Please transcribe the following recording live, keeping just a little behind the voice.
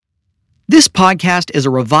This podcast is a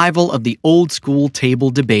revival of the old school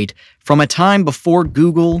table debate from a time before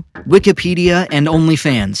Google, Wikipedia, and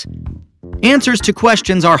OnlyFans. Answers to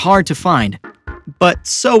questions are hard to find, but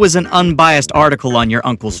so is an unbiased article on your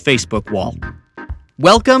uncle's Facebook wall.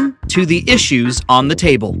 Welcome to the Issues on the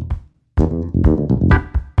Table.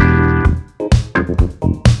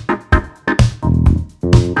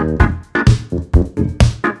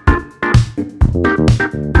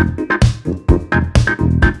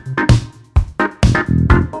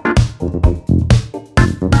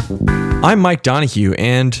 I'm Mike Donahue,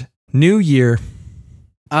 and New Year.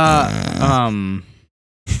 I'm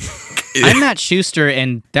Matt Schuster,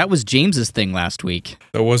 and that was James's thing last week.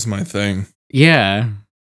 That was my thing. Yeah.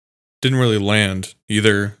 Didn't really land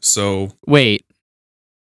either, so... Wait.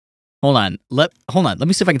 Hold on. Let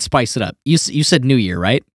me see if I can spice it up. You said New Year,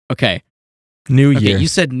 right? Okay. New Year. You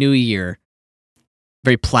said New Year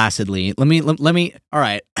very placidly. Let me. All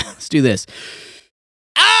right. Let's do this.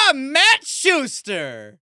 I'm Matt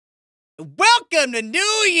Schuster. Welcome to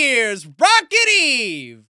New Year's Rocket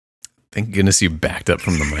Eve. Thank goodness you backed up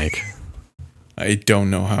from the mic. I don't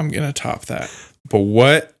know how I'm going to top that. But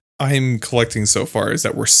what I'm collecting so far is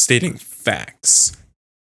that we're stating facts.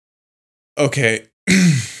 Okay.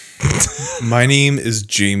 My name is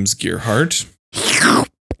James Gearhart.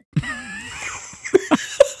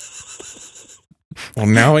 Well,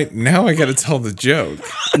 now I got to tell the joke.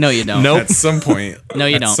 No, you don't. Nope. At some point. No,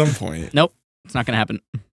 you don't. At some point. Nope. It's not going to happen.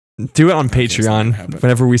 Do it on Patreon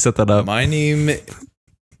whenever we set that up. My name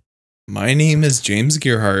is James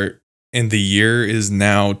Gearhart, and the year is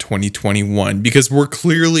now 2021 because we're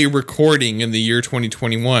clearly recording in the year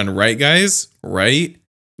 2021, right, guys? Right?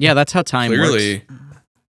 Yeah, that's how time Clearly. works.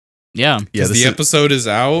 Yeah. Yeah, The episode is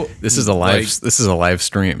out. This is a live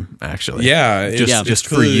stream, actually. Yeah, just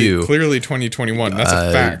for you. Clearly 2021. That's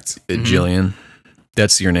a fact. Jillian,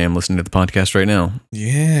 that's your name listening to the podcast right now.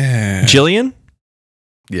 Yeah. Jillian?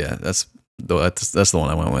 Yeah, that's the one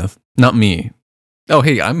I went with. Not me. Oh,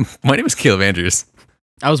 hey, my name is Caleb Andrews.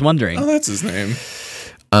 I was wondering. Oh, that's his name.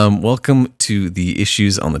 Welcome to the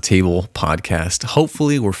Issues on the Table podcast.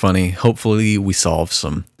 Hopefully we're funny. Hopefully we solve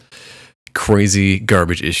some crazy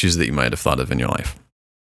garbage issues that you might have thought of in your life.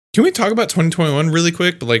 Can we talk about 2021 really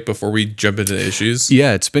quick, but like before we jump into issues?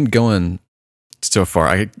 Yeah, it's been going so far.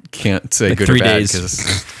 I can't say Like good 3 or bad days.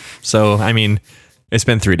 because So, I mean, it's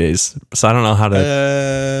been 3 days, so I don't know how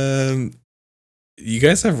to... You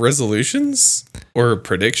guys have resolutions or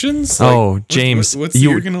predictions? James, what's the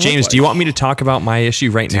year gonna look James, like? do you want me to talk about my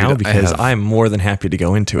issue right Dude, now? I Because have- I'm more than happy to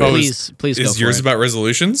go into it. Oh, please go Is for yours it. about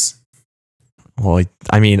resolutions? Well,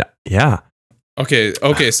 I mean, yeah. Okay,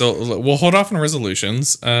 so we'll hold off on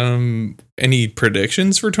resolutions. Any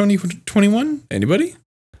predictions for 2021? Anybody?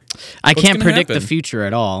 I What's can't gonna predict happen? the future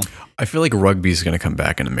at all. I feel like rugby's going to come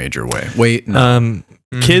back in a major way. Wait, no.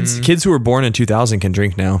 Kids who were born in 2000 can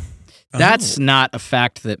drink now. That's not a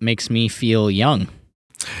fact that makes me feel young.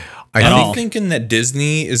 I at think all. I'm thinking that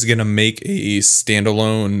Disney is gonna make a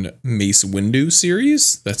standalone Mace Windu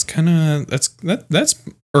series. That's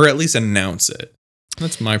or at least announce it.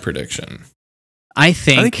 That's my prediction. I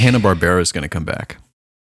think Hanna-Barbera is going to come back.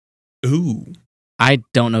 Ooh, I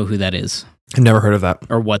don't know who that is I've never heard of that.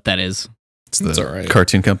 or what that is. It's That's the all right.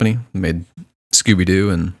 cartoon company that made Scooby-Doo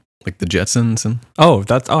and like the Jetsons and I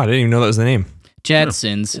didn't even know that was the name.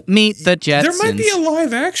 Jetsons. Meet the Jetsons. There might be a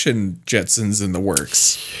live action Jetsons in the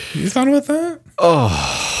works. You thought about that?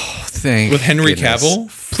 thank With Henry goodness.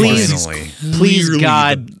 Cavill? Please. Finally. Please, Clearly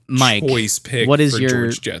God, the Mike. choice pick What is for your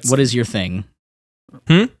George Jetson. what is your thing?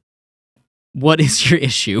 Hmm? What is your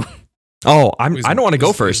issue? Oh, I Is- don't want to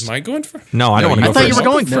go is- first. Is Mike going for? No, I don't want to I go thought first. you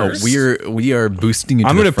were going No, first. we are boosting you.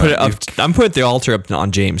 I'm going going to to put it up. I'm putting the altar up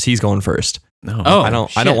on James. He's going first. No, Oh, I don't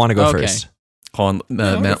shit. want to go Okay. first. hold on,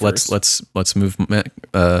 I'll go Matt. first. Let's move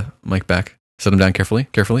Mike back. Set him down carefully.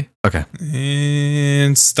 Okay.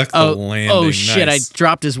 And stuck the landing. Oh shit! Nice. I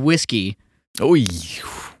dropped his whiskey. Oh,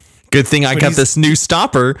 Good thing I But got he's- this new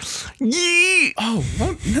stopper. Yee! Oh,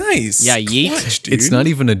 well, nice. Yeah, yeet. Clutch, dude. it's not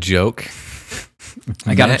even a joke.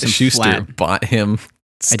 I got him Matt some Schuster flat. bought him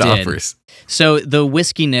I did. stoppers. So the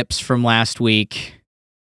whiskey nips from last week,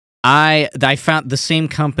 I found the same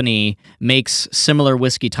company makes similar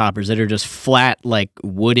whiskey toppers that are just flat like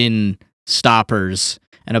wooden stoppers,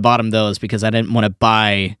 and I bought him those because I didn't want to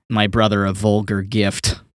buy my brother a vulgar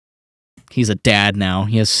gift. He's a dad now.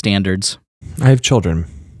 He has standards. I have children.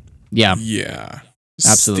 Yeah. Yeah.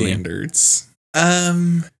 Absolutely. Standards.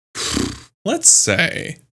 Let's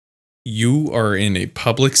say you are in a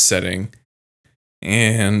public setting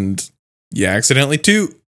and you accidentally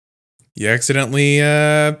toot. You accidentally,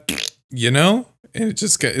 and it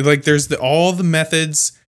just got, like there's all the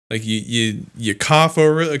methods Like you cough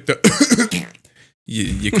over it, like the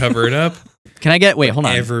you cover it up. Can I get? Wait, hold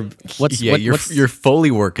on. Your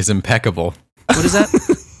Foley work is impeccable. What is that?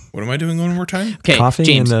 What am I doing one more time? Okay, Coughing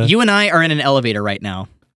James, in the- you and I are in an elevator right now.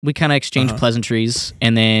 We kind of exchange pleasantries,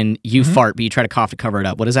 and then you fart, but you try to cough to cover it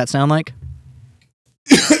up. What does that sound like?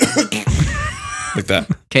 Like that.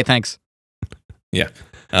 Okay, thanks. Yeah.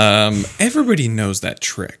 Everybody knows that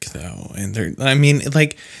trick though. And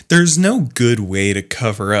there's no good way to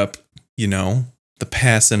cover up, the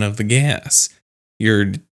passing of the gas.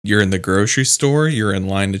 You're in the grocery store, you're in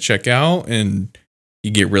line to check out, and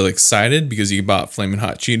you get really excited because you bought Flamin'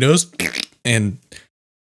 Hot Cheetos, and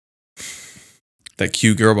that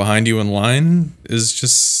cute girl behind you in line is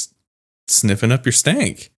just sniffing up your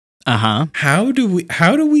stank. Uh-huh. How do we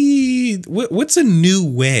what's a new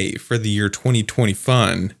way for the year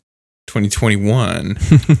 2021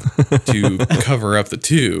 to cover up the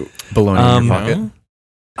two? Bologna in your pocket.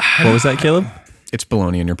 What was that, Caleb? It's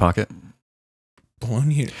bologna in your pocket.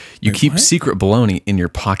 Bologna. You Wait, keep what? secret bologna in your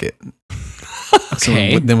pocket.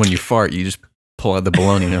 Okay. So then when you fart, you just pull out the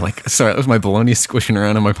bologna and you're like, sorry, that was my bologna squishing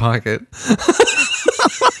around in my pocket.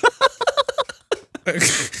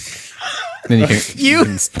 Then you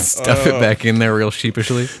can stuff it back in there real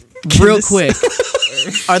sheepishly. Real quick.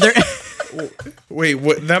 Are there... Wait,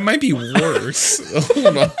 what? That might be worse.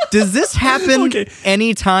 Hold on. Does this happen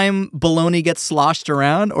anytime bologna gets sloshed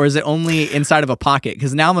around, or is it only inside of a pocket?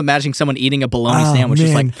 Because now I'm imagining someone eating a bologna sandwich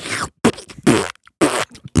just like...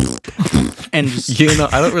 and just...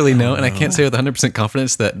 I don't really know, and I can't say with 100%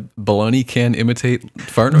 confidence that bologna can imitate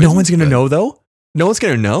fart noises. No one's gonna know though. No one's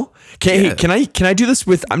gonna know. Okay, Yeah. can I do this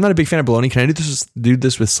with? I'm not a big fan of bologna. Can I do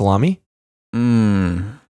this with salami?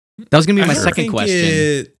 That was going to be my I second think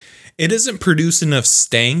question. It doesn't produce enough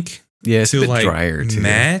stank Yeah, it's to a bit like drier too,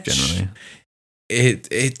 match. generally.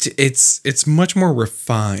 It's much more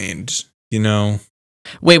refined,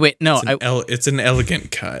 Wait, no. It's an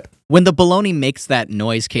elegant cut. When the bologna makes that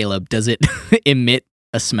noise, Caleb, does it emit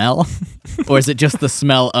a smell? Or is it just the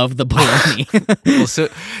smell of the bologna? Well, so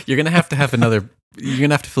you're gonna have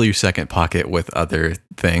to fill your second pocket with other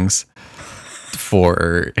things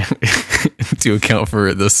to account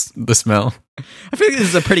for the smell. I feel like this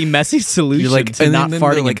is a pretty messy solution You're like, to and not then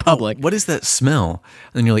farting they're like, in public. "Oh, what is that smell?"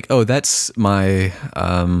 And then you're like, "Oh, that's my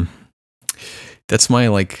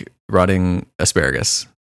like rotting asparagus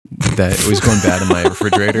that was going bad in my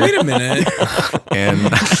refrigerator." Wait a minute. And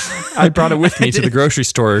I brought it with me to the grocery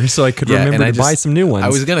store so I could remember to buy some new ones. I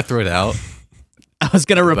was gonna throw it out. I was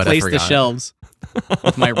going to But I replace the forgot. shelves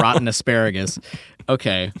with my rotten asparagus.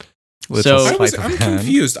 Okay. With So- a I'm sleight of hand.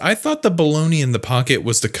 confused. I thought the bologna in the pocket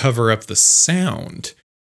was to cover up the sound,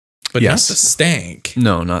 but Yes. not the stank.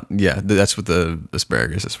 No, not yeah. That's what the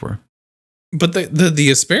asparagus is for. But the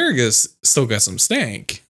asparagus still got some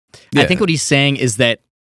stank. I think what he's saying is that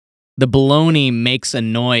the bologna makes a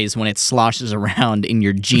noise when it sloshes around in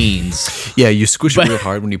your jeans. Yeah, you squish But- it real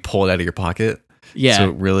hard when you pull it out of your pocket. Yeah. So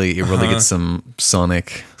it really gets some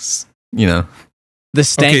sonic, the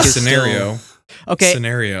stank Okay, is scenario. Okay.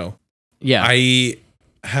 Scenario. Yeah. I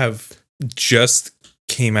have just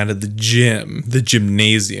came out of the gymnasium.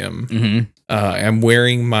 Mhm. I'm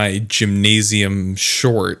wearing my gymnasium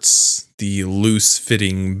shorts, the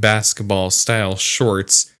loose-fitting basketball-style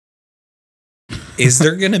shorts. Is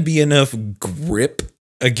there going to be enough grip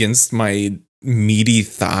against my meaty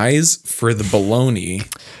thighs for the bologna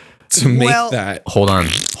to make that? Hold on.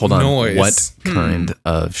 Noise. What kind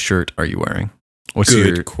of shirt are you wearing?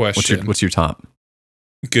 Good question. What's your top?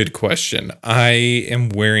 Good question. I am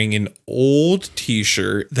wearing an old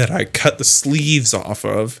t-shirt that I cut the sleeves off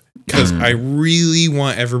of because I really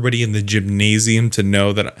want everybody in the gymnasium to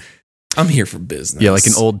know that I'm here for business. Yeah, like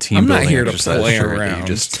an old team I'm not building here to exercise play shirt that around. You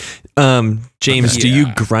just James, do you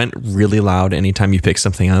Yeah. grunt really loud anytime you pick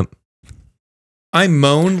something up? I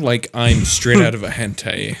moan like I'm straight out of a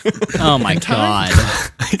hentai. Oh my god.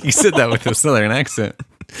 you said that with a southern accent.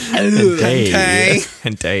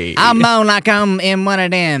 Hentai. I'm moan like I'm in one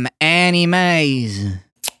of them animes.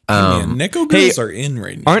 Man, Neko girls are in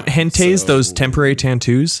right now. Aren't hentais so- those temporary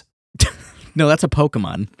tattoos? No, that's a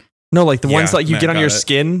Pokemon. No, like the Yeah, ones like you Matt get on got your it.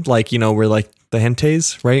 skin, like where like the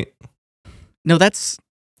hentais, right? No, that's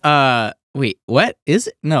wait, what is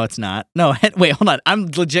it? No, it's not. No, wait, hold on. I'm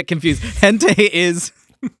legit confused. Hentai is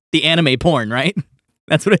the anime porn, right?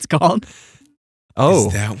 That's what it's called. Oh,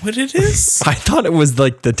 Is that what it is? I thought it was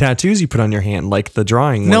like the tattoos you put on your hand, like the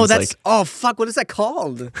drawing. No, ones, that's like, oh fuck, what is that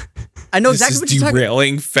called? I know This exactly is what you're talking.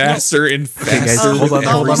 derailing faster and faster. guys, hold on, every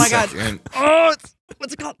hold on. Oh my God. second. Oh,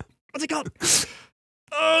 what's it called? What's it called?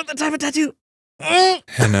 Oh, the type of tattoo. Oh.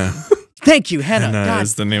 Henna. Thank you, henna. Henna God.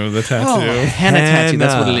 is the name of the tattoo. Oh, henna tattoo.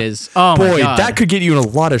 That's what it is. Oh my Boy, God. that could get you in a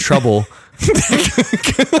lot of trouble.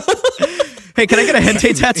 Hey, can I get a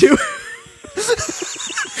hentai tattoo?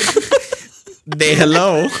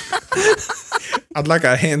 Hello. I'd like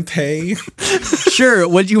a hentai. Sure.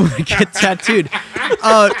 What do you want to get tattooed?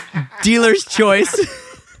 Dealer's choice.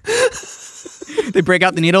 They break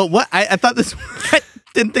out the needle. What? I thought this. I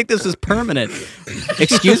didn't think this was permanent.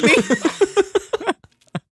 Excuse me?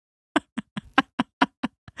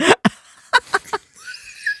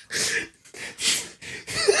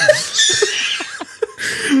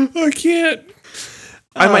 I can't.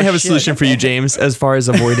 I might have a shit. solution for you, James, as far as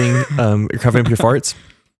avoiding covering up your farts.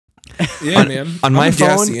 Yeah, man. on I'm my a phone-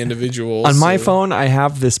 gassy individual. On my so- phone, I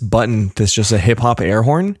have this button that's just a hip hop air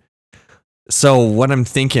horn. So what I'm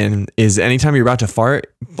thinking is anytime you're about to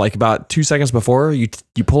fart, like about 2 seconds before, you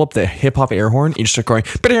pull up the hip hop air horn, you just start going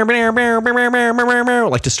like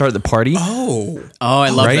to start the party. Oh, I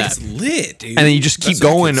love Right? that. it's lit, dude. And then you just keep That's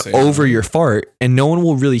what going kids say. over your fart, and no one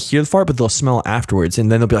will really hear the fart, but they'll smell it afterwards.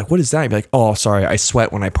 And then they'll be like, "What is that?" You'll be like, "Oh, sorry, I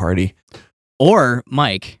sweat when I party." Or,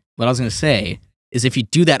 Mike, what I was going to say is if you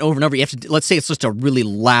do that over and over, you have to, let's say it's just a really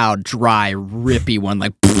loud, dry, rippy one,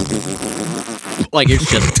 like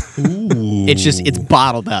it's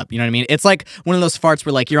bottled up. You know what I mean? It's like one of those farts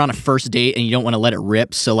where like you're on a first date and you don't want to let it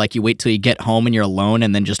rip. So like you wait till you get home and you're alone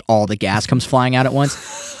and then just all the gas comes flying out at once.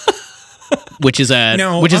 Which is a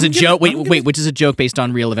joke. Which is a joke based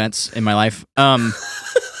on real events in my life.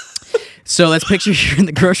 So let's picture you're in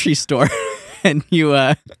the grocery store and you,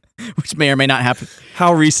 which may or may not happen.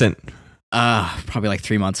 How recent? Probably like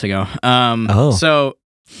 3 months ago. So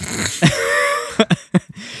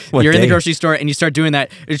What you're in the day? grocery store and you start doing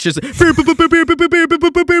that. It's just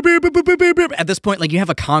at this point, like you have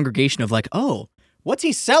a congregation of like, oh, what's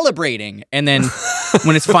he celebrating? And then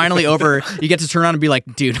when it's finally over, you get to turn around and be like,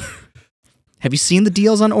 dude, have you seen the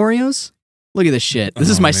deals on Oreos? Look at this shit. This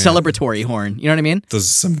is my man. celebratory horn. You know what I mean? Those are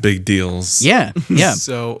some big deals. Yeah. Yeah.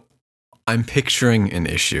 So I'm picturing an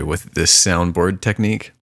issue with this soundboard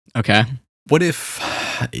technique. Okay. What if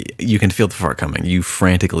you can feel the fart coming? You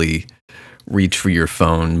frantically reach for your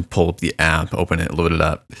phone, pull up the app, open it, load it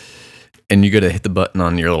up, and you go to hit the button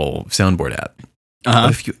on your little soundboard app. What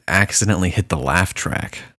if you accidentally hit the laugh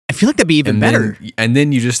track? I feel like that'd be even better. And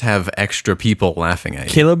then you just have extra people laughing at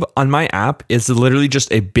you. Caleb, on my app, it's literally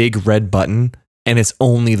just a big red button, and it's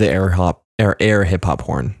only the air hip hop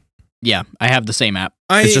horn. Yeah, I have the same app.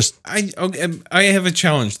 I have a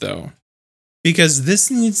challenge though, because this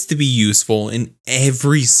needs to be useful in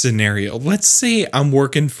every scenario. Let's say I'm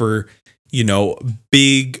working for,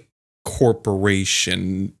 big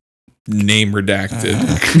corporation, name redacted.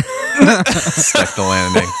 Stuck the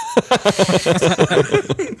landing.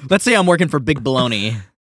 Let's say I'm working for Big Baloney.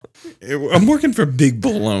 I'm working for Big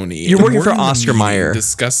Baloney. You're and working we're for in the Oscar meeting Mayer.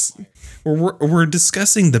 We're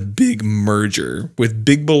discussing the big merger with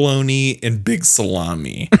Big Baloney and Big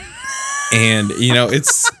Salami. And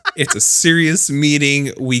it's a serious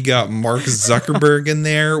meeting. We got Mark Zuckerberg in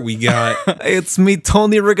there. We got It's me,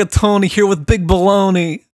 Tony Rigatoni, here with Big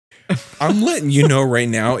Baloney. I'm letting you know right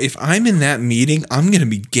now, if I'm in that meeting, I'm gonna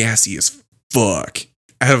be gassy as fuck.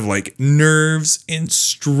 I have like nerves and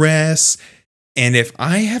stress. And if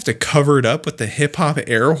I have to cover it up with the hip hop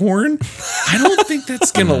air horn, I don't think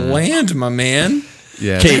that's gonna land, my man.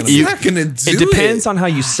 Yeah. Okay, It's not gonna do It depends on how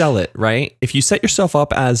you sell it, right? If you set yourself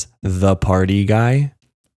up as the party guy,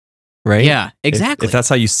 right? Yeah, exactly. If that's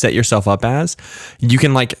how you set yourself up as, you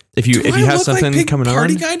can like if you Do I have look something like big coming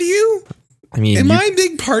party on. guy to you? I mean, Am you, I a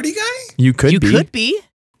big party guy? you could You be. could be.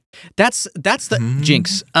 That's the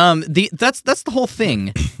jinx. That's the whole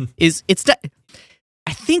thing.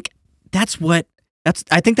 I think that's what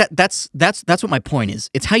my point is.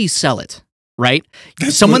 It's how you sell it, right?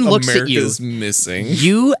 That's Someone what looks America's at you. missing.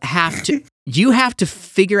 You have to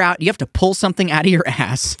figure out. You have to pull something out of your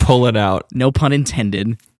ass. Pull it out. No pun intended.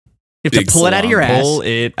 You have Big to pull it out of your ass Pull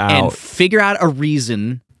it and out. figure out a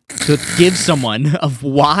reason to give someone of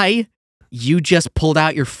why you just pulled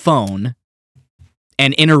out your phone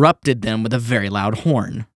and interrupted them with a very loud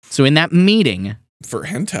horn. So in that meeting, For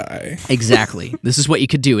hentai. exactly, this is what you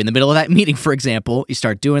could do. In the middle of that meeting, for example, you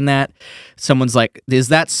start doing that. Someone's like, "Is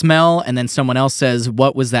that smell?" And then someone else says,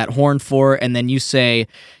 "What was that horn for?" And then you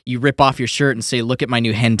rip off your shirt and say, "Look at my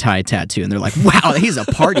new hentai tattoo." And they're like, "Wow, he's a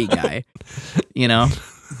party guy." You know?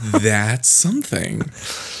 That's something.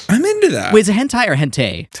 I'm into that. Wait, is it hentai or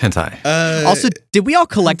hentai? Hentai. Also, did we all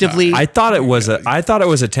collectively... I thought it was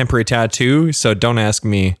a temporary tattoo, so don't ask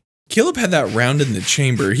me. Caleb had that round in the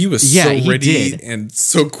chamber. He was Yeah, so he ready did. and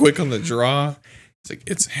so quick on the draw. It's like,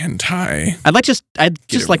 it's hentai. I'd just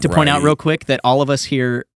it like to point out right. real quick that all of us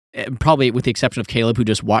here probably with the exception of Caleb, who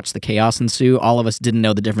just watched the chaos ensue, all of us didn't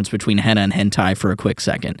know the difference between henna and hentai for a quick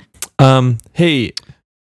second. Hey,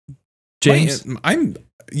 James,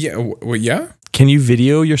 yeah. Can you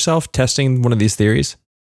video yourself testing one of these theories?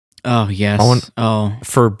 Oh yes.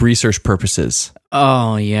 For research purposes.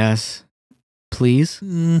 Oh yes. Please.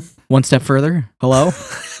 One step further. Hello.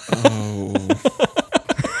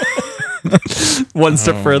 One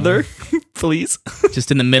step further, please.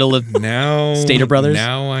 Just in the middle of now Stater Brothers.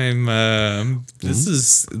 Now I'm. This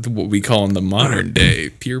is what we call in the modern day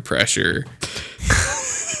peer pressure.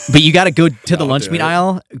 But you got to go to the I'll lunch do meat it.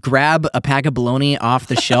 aisle, grab a pack of bologna off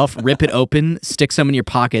the shelf, rip it open, stick some in your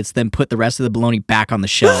pockets, then put the rest of the bologna back on the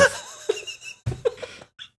shelf.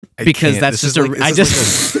 Because that's just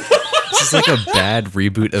This is like a bad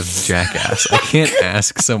reboot of Jackass. I can't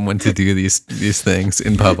ask someone to do these things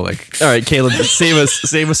in public. All right, Caleb, save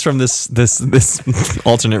us from this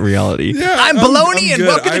alternate reality. Yeah, I'm bologna and good.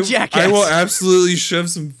 welcome to Jackass. I will absolutely shove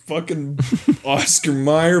some fucking Oscar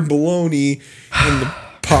Mayer bologna in the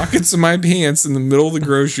pockets of my pants in the middle of the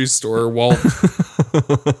grocery store while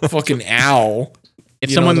fucking Al,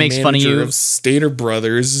 If someone the makes fun of manager you, of Stater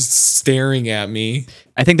Brothers, is staring at me.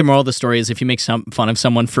 I think the moral of the story is if you make fun of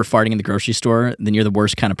someone for farting in the grocery store, then you're the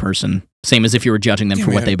worst kind of person. Same as if you were judging them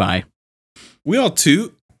for what they buy. We all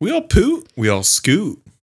toot, we all poot, we all scoot.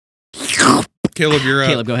 Caleb, you're up.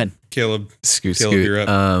 Caleb, go ahead. Callum, Scoot. you're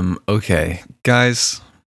up. Okay, guys,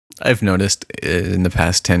 I've noticed in the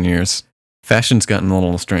past 10 years, fashion's gotten a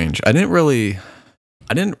little strange. I didn't really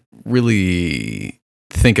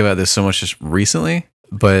think about this so much just recently,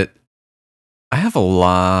 but I have a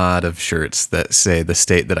lot of shirts that say the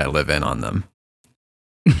state that I live in on them.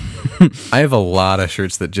 I have a lot of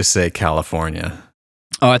shirts that just say California.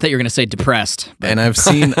 Oh, I thought you were going to say depressed. And I've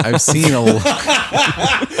seen a lot.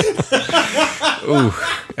 Ooh,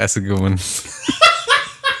 that's a good one.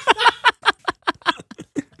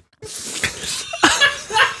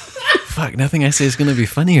 Fuck, nothing I say is going to be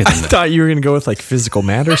funnier than I that. thought you were gonna go with like physical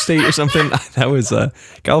matter state or something. That was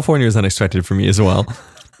California was unexpected for me as well.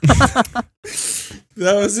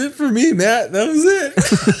 That was it for me, Matt. That was it.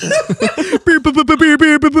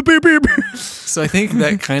 So I think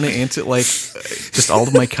that kind of answered, like, just all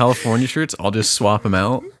of my California shirts, I'll just swap them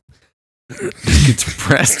out. Just gets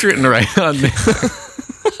pressed written right on there.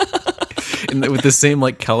 And with the same,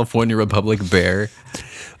 like, California Republic bear.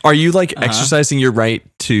 Are you like exercising your right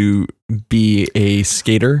to be a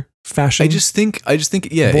skater fashion? I just think,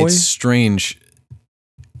 yeah, boy? it's strange.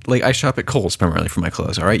 Like, I shop at Kohl's primarily for my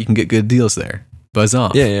clothes, all right? You can get good deals there. Buzz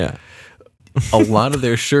off. Yeah. A lot of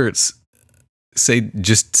their shirts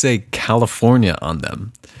say California on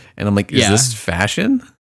them. And I'm like, is this fashion?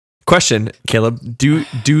 Question, Caleb,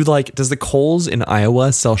 does the Kohl's in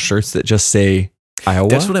Iowa sell shirts that just say Iowa?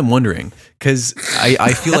 That's what I'm wondering. Because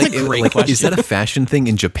I feel That's like, a great question. is that a fashion thing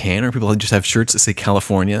in Japan, or people just have shirts that say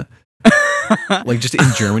California? Like, just in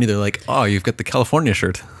Germany, they're like, oh, you've got the California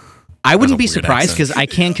shirt. I wouldn't be That's a weird surprised accent. because I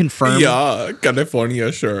can confirm. Yeah,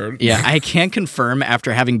 California shirt. Yeah, I can confirm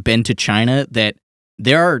after having been to China that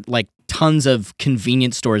there are like tons of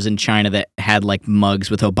convenience stores in China that had like mugs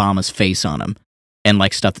with Obama's face on them and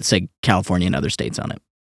like stuff that said California and other states on it.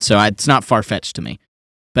 So it's not far fetched to me.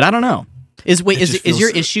 But I don't know. Is your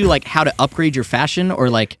issue like how to upgrade your fashion, or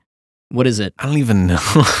like what is it? I don't even know.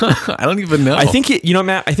 I think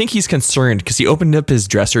Matt, I think he's concerned because he opened up his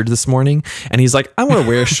dresser this morning and he's like, I want to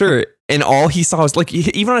wear a shirt. And all he saw was like,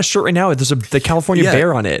 even on a shirt right now, there's the California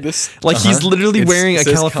bear on it. He's literally wearing a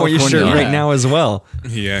California shirt right now as well.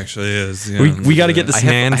 He actually is. Yeah. We got to get this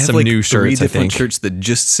man some like new three shirts, I different think. shirts that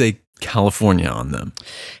just say California on them.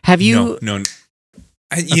 Have you? No.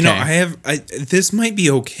 This might be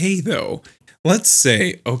okay though. Let's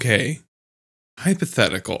say, okay,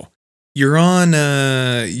 hypothetical. You're on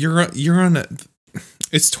a.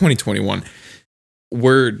 It's 2021.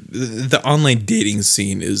 Where the online dating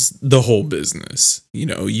scene is the whole business. You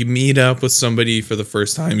know, you meet up with somebody for the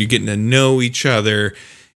first time, you're getting to know each other,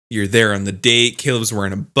 you're there on the date. Caleb's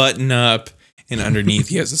wearing a button up, and underneath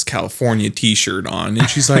he has this California t-shirt on, and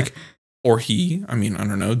she's like, or he, I mean, I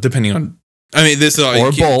don't know, depending on, I mean, this is all,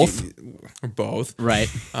 or both. Or both. Right.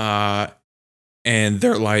 And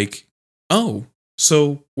they're like, oh,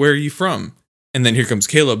 so where are you from? And then here comes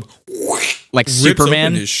Caleb, Like rips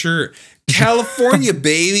Superman? open his shirt. California,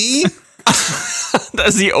 baby.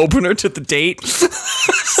 That's the opener to the date.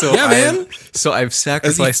 So Yeah, man. So I've As he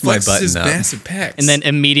sacrificed my flexes button his up. massive pecs. And then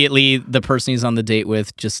immediately the person he's on the date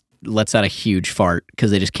with just lets out a huge fart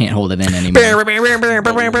because they just can't hold it in anymore.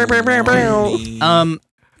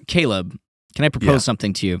 Caleb, can I propose Yeah.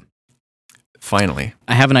 something to you? Finally.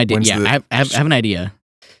 I have an idea. When's Yeah, the- I have an idea.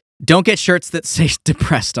 Don't get shirts that say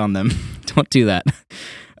depressed on them. Don't do that.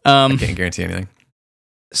 I can't guarantee anything.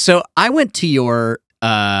 So I went to your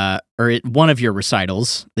one of your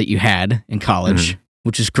recitals that you had in college,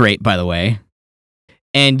 which is great, by the way.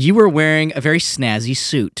 And you were wearing a very snazzy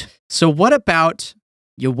suit. So what about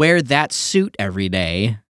you wear that suit every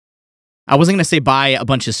day? I wasn't going to say buy a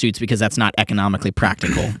bunch of suits because that's not economically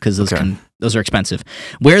practical because those are expensive.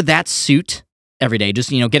 Wear that suit every day. Just,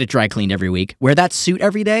 get it dry cleaned every week. Wear that suit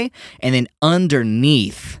every day, and then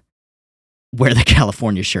underneath, wear the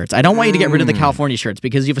California shirts. I don't want you to get rid of the California shirts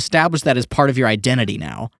because you've established that as part of your identity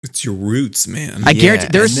now. It's your roots, man. I guarantee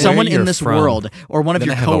there's someone in this world or one of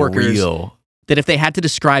your coworkers that if they had to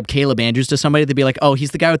describe Caleb Andrews to somebody, they'd be like, oh,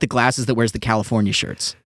 he's the guy with the glasses that wears the California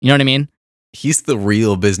shirts. You know what I mean? He's the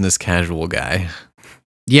real business casual guy.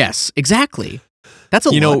 Yes, exactly. That's a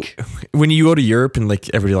look. When you go to Europe and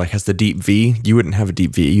everybody has the deep V, you wouldn't have a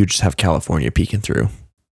deep V. You just have California peeking through.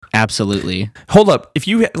 Absolutely. Hold up. If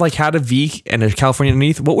you had a V and a California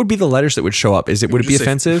underneath, what would be the letters that would show up? Would it be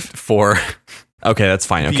offensive? 4. Okay, that's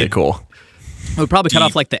fine. Okay, cool. It would probably cut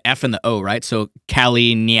off the F and the O, right? So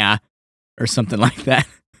Calinya or something like that.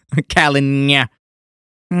 Calinya.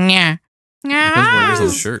 Nya.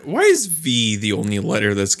 Why is V the only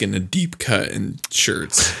letter that's getting a deep cut in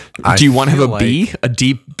shirts? Do you want to have a B? A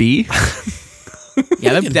deep B?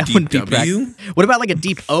 Yeah, that wouldn't be W. What about a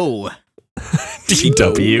deep O? Deep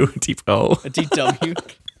W, deep O. A deep W.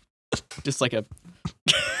 Just like a...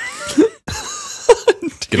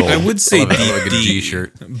 I would say deep D,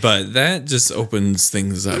 shirt, but that just opens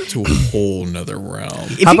things up to a whole nother realm.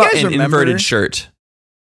 How about an inverted shirt?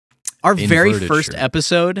 Our very first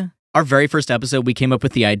episode, we came up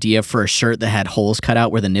with the idea for a shirt that had holes cut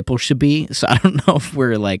out where the nipples should be. So I don't know if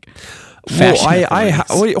we're fashion.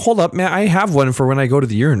 Wait, hold up, man. I have one for when I go to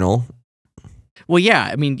the urinal. Well, yeah.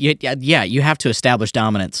 I mean, you have to establish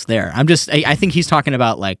dominance there. I think he's talking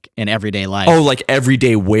about in everyday life. Oh,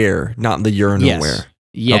 everyday wear, not the urinal wear.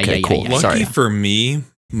 Yeah, okay, cool. Yeah. Lucky for me,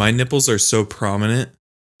 my nipples are so prominent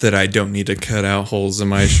that I don't need to cut out holes in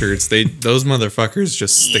my shirts. Those motherfuckers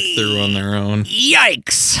just stick through on their own.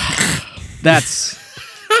 Yikes! That's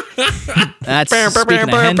speaking of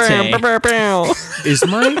hentai.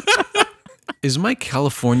 Is my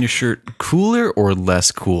California shirt cooler or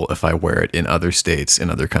less cool if I wear it in other states, in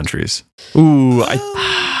other countries? Ooh,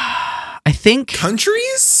 I think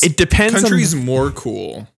countries. It depends. Countries more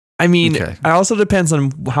cool. I mean, It also depends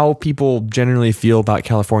on how people generally feel about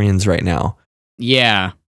Californians right now.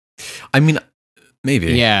 Yeah. I mean,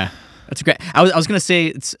 maybe. Yeah. That's great. I was going to say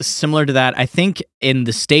it's similar to that. I think in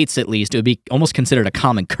the States, at least, it would be almost considered a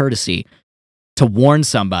common courtesy to warn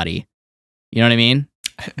somebody. You know what I mean?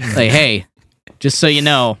 Hey, just so you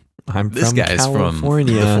know. This guy's from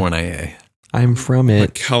California. I'm from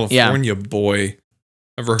it. California boy.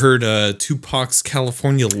 Ever heard Tupac's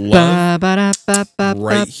California Love?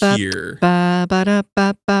 Right here. What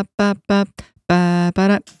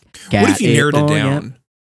if you narrowed it down?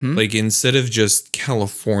 Instead of just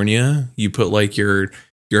California, you put your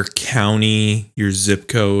county, your zip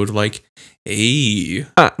code, your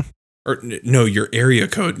area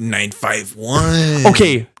code 951.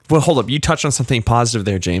 Okay. Well, hold up. You touched on something positive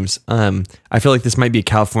there, James. I feel like this might be a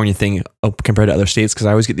California thing compared to other states because I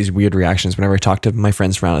always get these weird reactions whenever I talk to my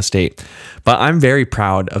friends from out of state. But I'm very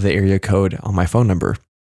proud of the area code on my phone number.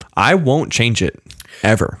 I won't change it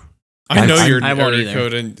ever. I know your area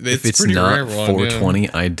code, and if it's not 420,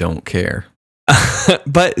 I don't care.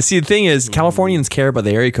 But see, the thing is, Californians care about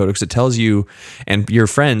the area code because it tells you and your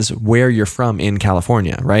friends where you're from in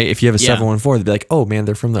California, right? If you have a 714, they'd be like, oh man,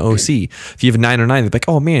 they're from the OC. If you have a 909, they'd be like,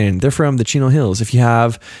 oh man, they're from the Chino Hills. If you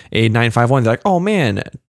have a 951, they're like, oh man,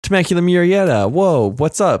 Temecula Murrieta. Whoa,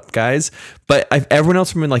 what's up, guys? But everyone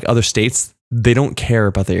else from other states, they don't care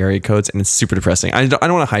about the area codes, and it's super depressing. I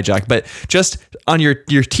don't want to hijack, but just on your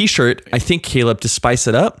t-shirt, I think, Caleb, to spice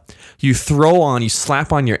it up, you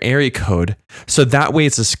slap on your area code, so that way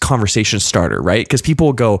it's a conversation starter, right? Because people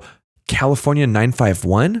will go, California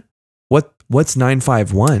 951? What's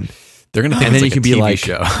 951? They're gonna think and then you can be like,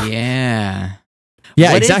 show. Yeah.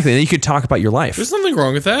 Yeah, exactly. Then you could talk about your life. There's nothing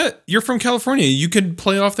wrong with that. You're from California. You could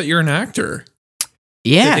play off that you're an actor.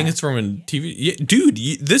 Yeah. I think it's from a TV. Yeah, dude,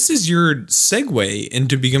 this is your segue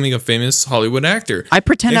into becoming a famous Hollywood actor. I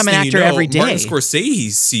pretend I'm an actor every day. Martin Scorsese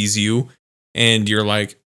sees you and you're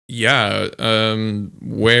like, yeah,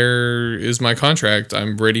 where is my contract?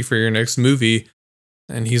 I'm ready for your next movie.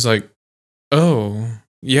 And he's like, oh,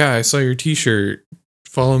 yeah, I saw your t-shirt.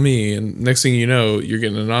 Follow me. And next thing you know, you're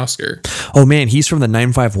getting an Oscar. Oh, man, he's from the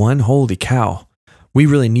 951? Holy cow. We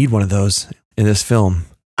really need one of those in this film.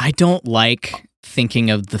 I don't like thinking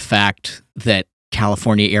of the fact that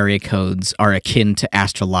California area codes are akin to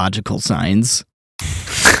astrological signs.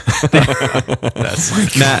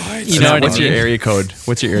 That's Matt. You know, what's your area code?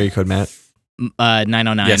 What's your area code, Matt?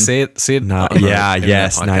 909. Yeah, say it.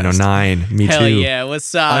 Yes, 909. Me Hell too. Yeah,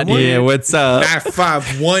 what's up? Yeah, what's up?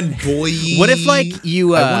 951, boy. What if like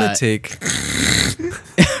you? I want to take.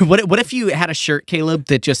 What if you had a shirt, Caleb,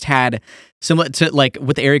 that just had similar to like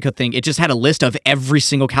with the area code thing? It just had a list of every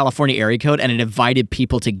single California area code, and it invited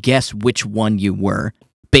people to guess which one you were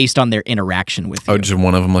based on their interaction with you. Oh, just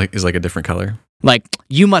one of them is like a different color. Like,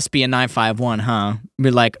 you must be a 951, huh?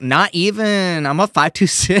 You're like, not even. I'm a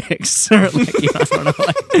 526. Or like,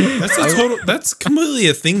 I don't know. That's completely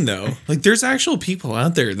a thing, though. Like, there's actual people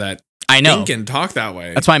out there that think and talk that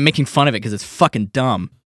way. That's why I'm making fun of it, because it's fucking dumb.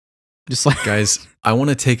 Just like, guys, I want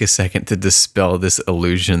to take a second to dispel this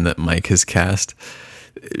illusion that Mike has cast,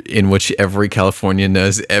 in which every Californian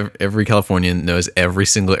knows every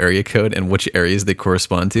single area code and which areas they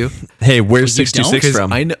correspond to. Hey, where's 626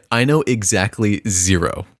 from? I know exactly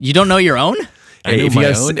 0. You don't know your own? I know my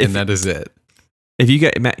own, and that is it. If you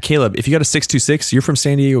got Caleb, if you got a 626, you're from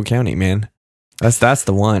San Diego County, man. That's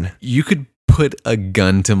the one. You could put a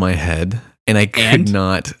gun to my head, and I could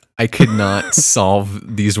not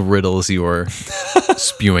solve these riddles you're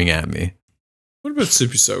spewing at me. What about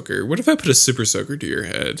Super Soaker? What if I put a Super Soaker to your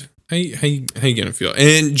head? How you gonna feel?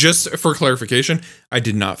 And just for clarification, I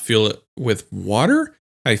did not feel it with water.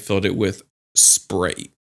 I filled it with Sprite.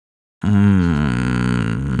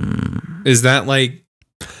 Is that like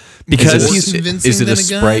because is it a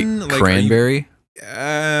Sprite cranberry?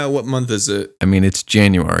 What month is it? I mean, it's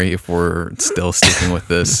January. If we're still sticking with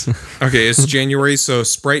this, okay, it's January. So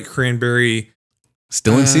Sprite cranberry.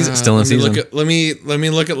 Still in season. Let me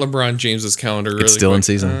look at LeBron James's calendar. It's still in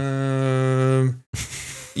season.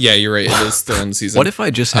 Yeah, you're right. It is still in season. What if I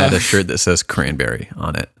just had a shirt that says cranberry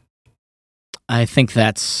on it? I think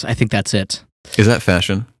that's it. Is that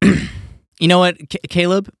fashion? You know what,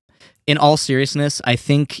 Caleb? In all seriousness, I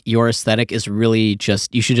think your aesthetic is really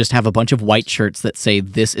just, you should just have a bunch of white shirts that say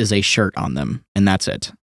this is a shirt on them, and that's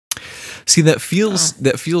it. See, that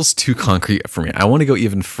feels too concrete for me. I want to go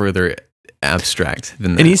even further abstract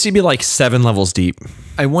than that. It needs to be like 7 levels deep.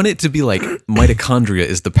 I want it to be like mitochondria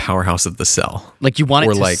is the powerhouse of the cell. Like you want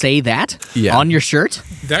it to say that on your shirt?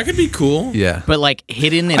 That could be cool. Yeah. But like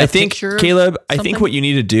hidden in a picture? Caleb, I think what you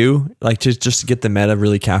need to do, like just to get the meta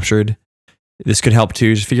really captured, this could help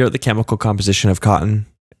too. Just figure out the chemical composition of cotton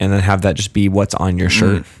and then have that just be what's on your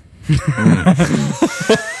shirt.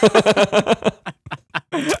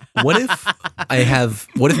 What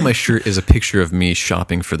if my shirt is a picture of me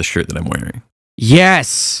shopping for the shirt that I'm wearing?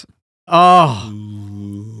 Yes. Oh.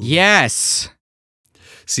 Yes.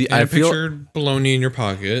 See, I pictured bologna in your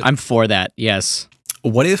pocket. I'm for that. Yes.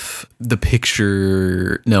 What if the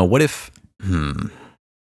picture? No. What if?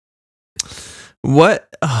 What?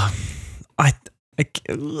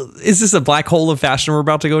 Is this a black hole of fashion we're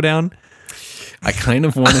about to go down? I kind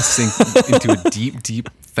of want to sink into a deep, deep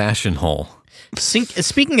fashion hole.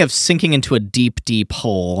 Speaking of sinking into a deep, deep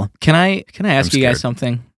hole, can I ask you guys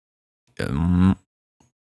something?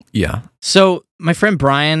 Yeah. So my friend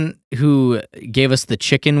Brian, who gave us the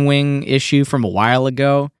chicken wing issue from a while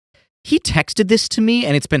ago, he texted this to me,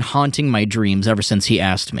 and it's been haunting my dreams ever since he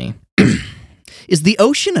asked me. Is the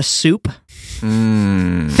ocean a soup?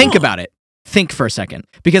 Think about it. Think for a second.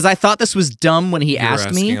 Because I thought this was dumb when he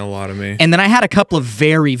asked me. A lot of me. And then I had a couple of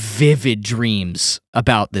very vivid dreams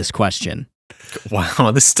about this question.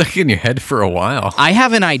 Wow, this stuck in your head for a while. I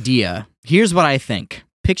have an idea. Here's what I think.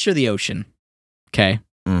 Picture the ocean. Okay?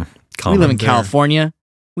 We live in California.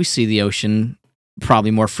 We see the ocean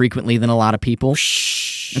probably more frequently than a lot of people.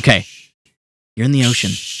 Okay. You're in the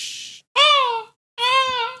ocean.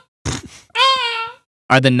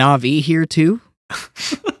 Are the Na'vi here too?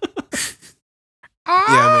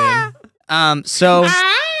 Yeah, man. So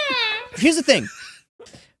here's the thing.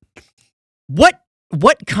 What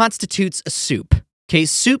constitutes a soup? Okay,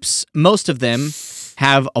 soups, most of them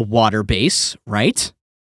have a water base, right?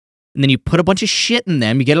 And then you put a bunch of shit in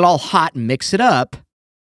them, you get it all hot and mix it up,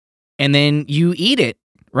 and then you eat it,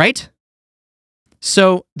 right?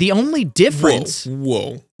 So the only difference...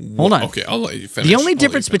 Whoa. Hold on. Okay, I'll let you finish. The only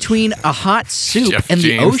difference between a hot soup Jeff and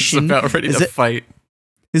the James ocean is about ready to fight.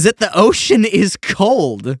 Is that the ocean is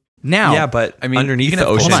cold. Now, yeah, but I mean, underneath the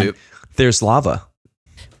hold ocean, on. there's lava.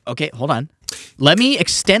 Okay, hold on. Let me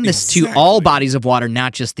extend this to all bodies of water,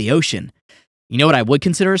 not just the ocean. You know what I would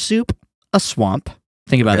consider a soup? A swamp.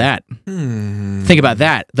 Think about that. Think about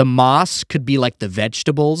that. The moss could be like the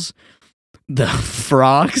vegetables. The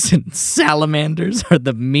frogs and salamanders are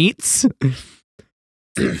the meats.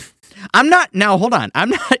 I'm not now. Hold on. I'm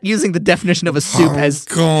not using the definition of a soup as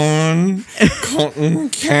cotton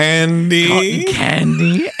candy,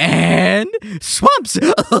 and swamps.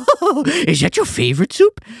 Is that your favorite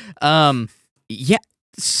soup? Yeah.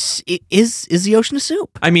 Is the ocean a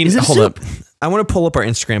soup? I mean, hold soup? up. I want to pull up our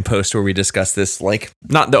Instagram post where we discuss this, like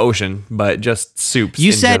not the ocean, but just soups.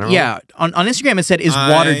 You in said, general. yeah, on Instagram it said, is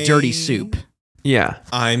water dirty soup? Yeah.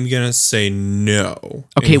 I'm gonna say no.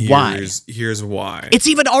 Okay, and why? Here's why. It's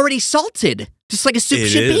even already salted, just like a soup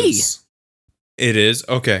should be. It is.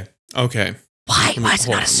 Okay. Why? Why is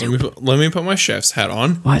it not a soup? Let me put my chef's hat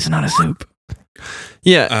on. Why is it not a soup?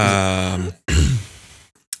 Yeah.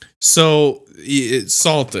 So it's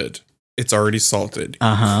salted. It's already salted.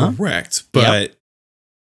 Correct. But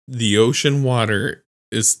the ocean water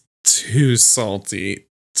is too salty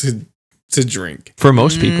to drink. For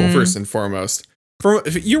most people. First and foremost.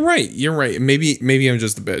 You're right. Maybe I'm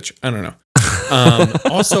just a bitch. I don't know.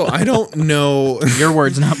 Also, I don't know. Your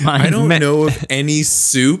words, not mine. I don't know of any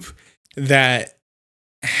soup that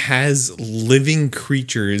has living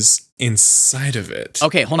creatures inside of it.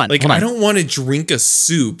 Okay, hold on. Like, I don't want to drink a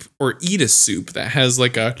soup or eat a soup that has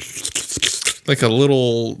like a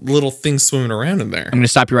little thing swimming around in there. I'm going to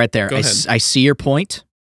stop you right there. Go ahead. I see your point.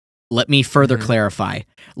 Let me further clarify.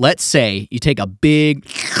 Let's say you take a big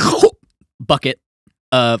bucket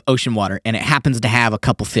of ocean water and it happens to have a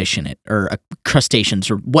couple fish in it or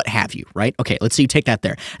crustaceans or what have you, right? Okay, let's say you take that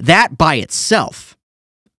there. That by itself,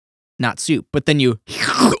 not soup, but then you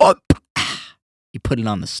put it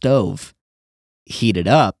on the stove, heat it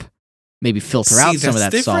up, maybe filter out some of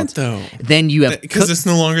that salt. Though. Then you have because it's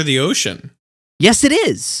no longer the ocean. Yes, it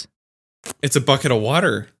is. It's a bucket of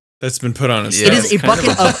water that's been put on a stove. It is a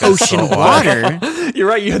bucket of ocean water. You're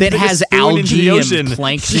right. You have that has algae and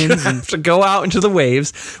plankton. You have to go out into the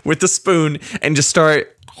waves with the spoon and just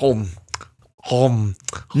start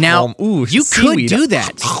Now, ooh, you seaweed. could do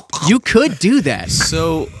that. You could do that.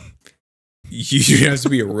 So you have to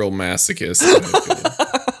be a real masochist.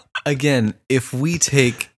 Again, if we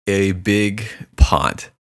take a big pot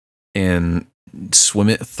and swim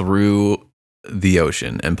it through the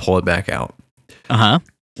ocean and pull it back out,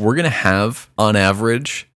 we're going to have, on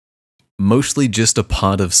average, mostly just a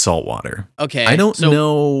pot of salt water. Okay. I don't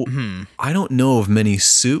know of many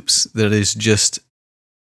soups that is just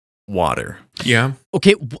water. Yeah.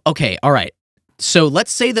 Okay, all right. So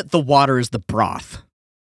let's say that the water is the broth.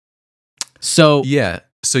 So yeah,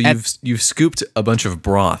 so you've scooped a bunch of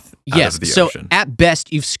broth out of the ocean. So at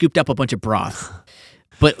best you've scooped up a bunch of broth.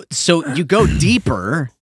 But so you go deeper,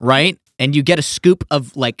 right? And you get a scoop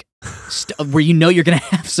of like where you know you're going to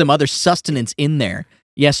have some other sustenance in there.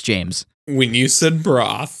 Yes, James. When you said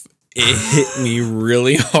broth, it hit me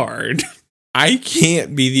really hard. I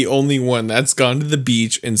can't be the only one that's gone to the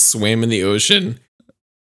beach and swam in the ocean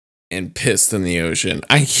and pissed in the ocean.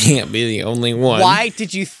 I can't be the only one. Why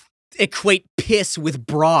did you equate piss with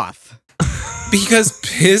broth? Because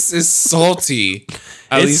piss is salty.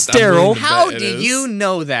 It's sterile. How do you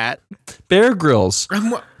know that? Bear Grylls.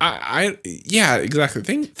 Yeah, exactly.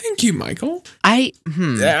 Thank you, Michael.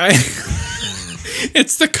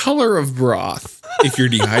 It's the color of broth. If you're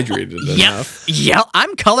dehydrated enough. Yeah,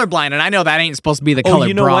 I'm colorblind, and I know that ain't supposed to be the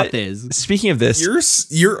color broth is. Speaking of this,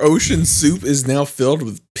 your ocean soup is now filled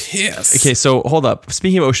with piss. Okay, so hold up.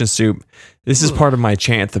 Speaking of ocean soup, this is part of my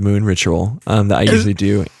chant the moon ritual that I usually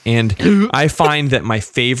do, and I find that my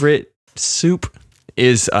favorite soup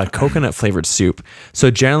is a coconut flavored soup.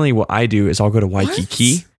 So generally, what I do is I'll go to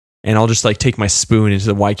Waikiki. And I'll just like take my spoon into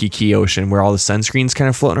the Waikiki Ocean where all the sunscreen's kind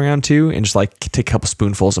of floating around too, and just like take a couple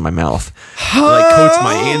spoonfuls in my mouth. It, like coats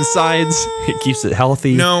my insides. It keeps it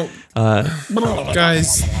healthy. No,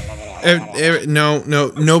 guys, no,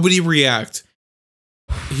 nobody react.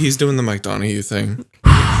 He's doing the Mike Donahue thing.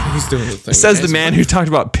 He's doing the thing. Says the man who talked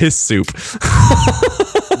about piss soup,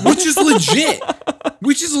 which is legit.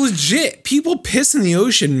 People piss in the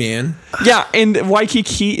ocean, man. Yeah, and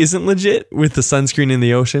Waikiki isn't legit with the sunscreen in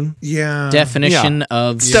the ocean. Yeah. Definition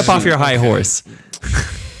of step off your high horse.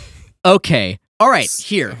 Okay. All right.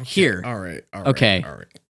 Here. All right. Okay.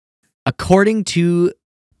 According to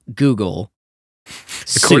Google.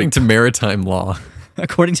 According to maritime law.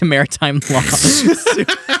 According to maritime law.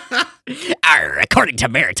 According to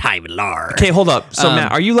maritime law. Okay, hold up. So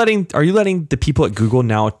Matt, are you letting the people at Google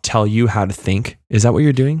now tell you how to think? Is that what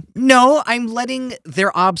you're doing? No, I'm letting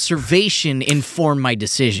their observation inform my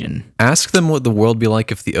decision. Ask them what the world would be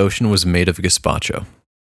like if the ocean was made of gazpacho.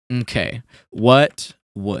 Okay. What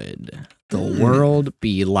would the world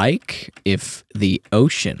be like if the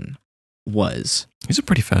ocean was He's a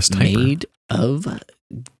pretty fast typer. Made of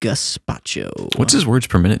gazpacho? What's his words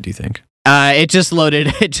per minute, do you think? It just loaded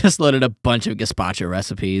a bunch of gazpacho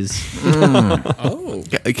recipes. Oh,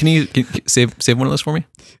 can you save one of those for me?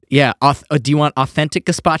 Yeah. Do you want authentic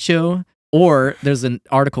gazpacho? Or there's an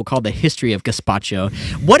article called The History of Gazpacho.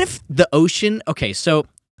 What if the ocean? Okay, so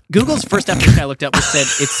Google's first definition I looked up said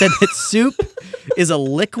that soup is a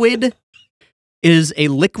liquid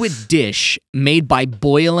dish made by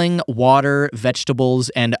boiling water, vegetables,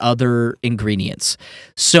 and other ingredients.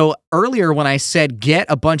 So earlier when I said get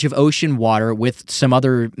a bunch of ocean water with some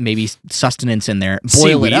other maybe sustenance in there,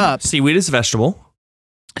 boil it up. Seaweed is a vegetable.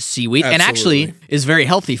 Seaweed, Absolutely. and actually is very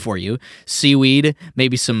healthy for you. Seaweed,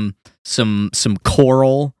 maybe some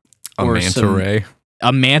coral, or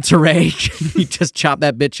a manta ray. You just chop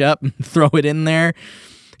that bitch up and throw it in there.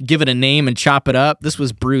 Give it a name and chop it up. This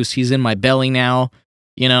was Bruce. He's in my belly now,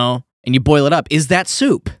 and you boil it up. Is that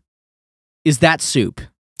soup?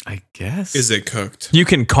 I guess. Is it cooked? You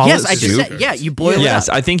can call it soup. Yes, I just said, yeah, you boil it up. Yes,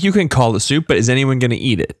 I think you can call it soup, but is anyone going to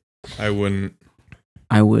eat it? I wouldn't.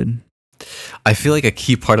 I would. I feel like a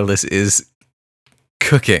key part of this is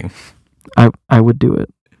cooking. I would do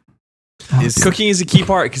it. Cooking is a key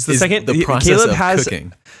part because the process Caleb of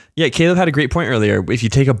cooking. Yeah, Caleb had a great point earlier. If you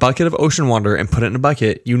take a bucket of ocean water and put it in a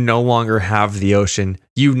bucket, you no longer have the ocean.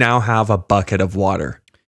 You now have a bucket of water.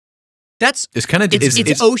 It's kind of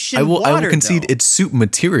it's ocean water. I will concede it's soup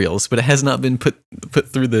materials, but it has not been put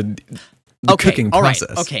through the cooking process.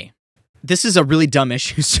 Right, okay. This is a really dumb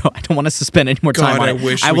issue, so I don't want to spend any more time on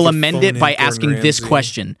it. I will amend it by asking this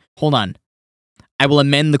question. Hold on. I will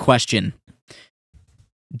amend the question.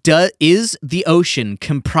 Is the ocean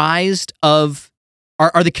comprised of...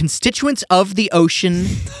 Are the constituents of the ocean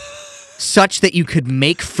such that you could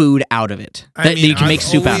make food out of it? That you can make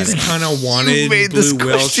soup out of it? I kind of wanted you made blue this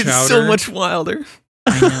whale question chowder. so much wilder.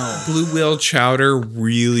 I know. Blue whale chowder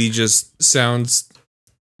really just sounds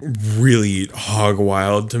really hog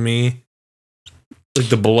wild to me. Like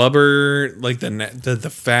the blubber, like the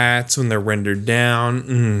fats when they're rendered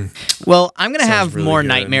down. Well, I'm going to have really more good.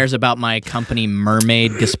 nightmares about my company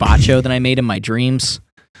mermaid gazpacho than I made in my dreams.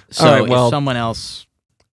 So if someone else...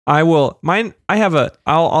 I will. Mine. I have a.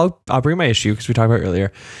 I'll bring my issue because we talked about it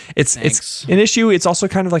earlier. It's an issue. It's also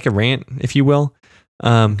kind of like a rant, if you will.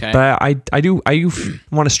 Okay. But I do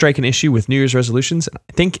want to strike an issue with New Year's resolutions.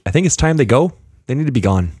 I think it's time they go. They need to be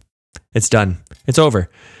gone. It's done. It's over.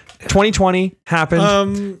 2020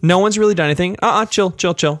 happened. No one's really done anything. Chill.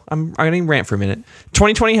 I'm going to rant for a minute.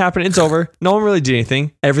 2020 happened. It's over. No one really did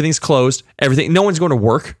anything. Everything's closed. No one's going to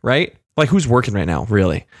work, right? Like, who's working right now,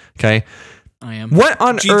 really? Okay. I am. What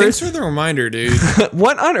on earth? Thanks for the reminder, dude.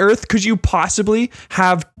 What on earth could you possibly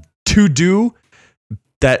have to do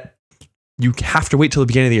that you have to wait till the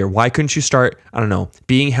beginning of the year? Why couldn't you start, I don't know,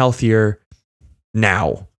 being healthier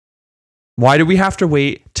now? Why do we have to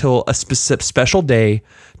wait till a special day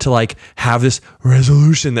to like have this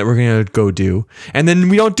resolution that we're going to go do, and then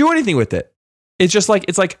we don't do anything with it? It's just like,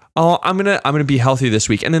 oh, I'm going to be healthy this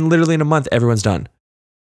week, and then literally in a month everyone's done.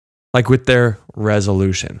 Like with their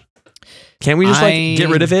resolution. Can't we just get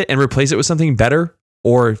rid of it and replace it with something better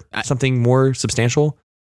or something more substantial?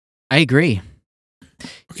 I agree.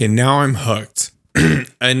 Okay, now I'm hooked.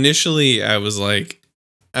 Initially, I was like,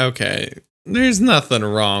 okay, there's nothing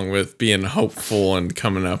wrong with being hopeful and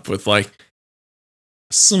coming up with like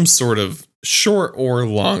some sort of short or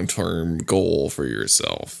long-term goal for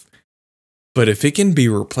yourself. But if it can be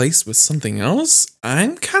replaced with something else,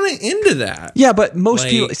 I'm kind of into that. Yeah, but most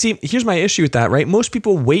people... See, here's my issue with that, right? Most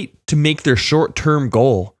people wait to make their short-term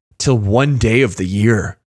goal till one day of the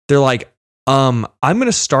year. They're like, I'm going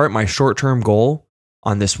to start my short-term goal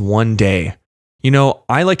on this one day.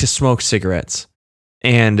 I like to smoke cigarettes,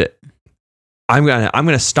 and I'm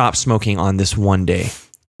gonna stop smoking on this one day.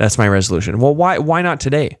 That's my resolution. Well, why not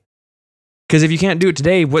today? Because if you can't do it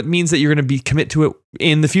today, what means that you're going to commit to it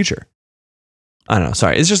in the future? I don't know.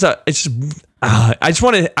 Sorry.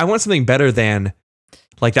 I want something better than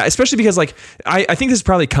like that, especially because like, I think this is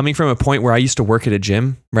probably coming from a point where I used to work at a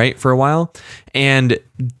gym, right, for a while. And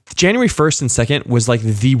January 1st and 2nd was like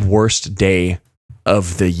the worst day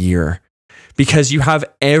of the year because you have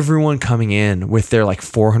everyone coming in with their like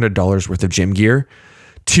 $400 worth of gym gear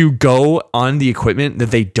to go on the equipment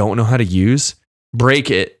that they don't know how to use,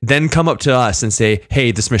 break it, then come up to us and say,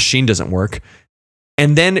 hey, this machine doesn't work.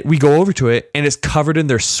 And then we go over to it and it's covered in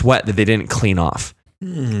their sweat that they didn't clean off.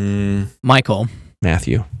 Michael.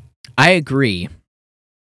 Matthew. I agree.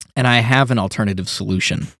 And I have an alternative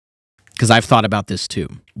solution because I've thought about this too.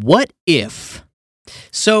 What if...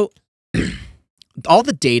 So all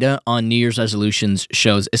the data on New Year's resolutions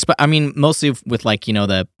shows, I mean, mostly with like,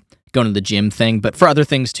 the going to the gym thing, but for other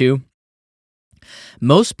things too,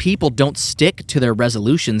 most people don't stick to their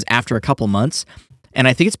resolutions after a couple months. And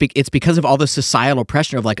I think it's because of all the societal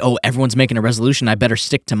pressure of like, oh, everyone's making a resolution, I better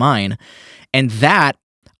stick to mine. And that,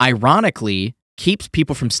 ironically, keeps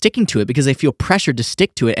people from sticking to it because they feel pressured to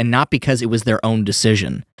stick to it and not because it was their own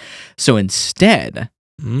decision. So instead,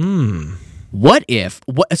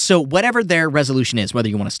 so whatever their resolution is, whether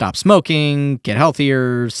you want to stop smoking, get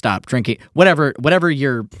healthier, stop drinking, whatever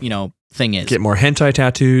your, thing is. Get more hentai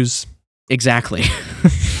tattoos. Exactly.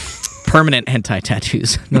 Permanent hentai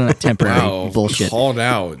tattoos, not temporary bullshit. Called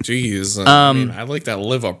out, jeez. I'd like to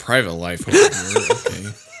live a private life. Okay.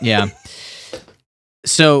 Yeah.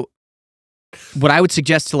 So, what I would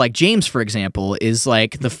suggest to like James, for example, is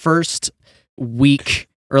like the first week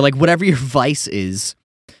or like whatever your vice is,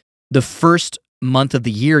 the first month of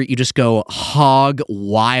the year, you just go hog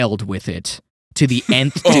wild with it to the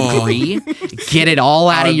nth degree, get it all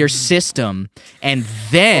out of your system, and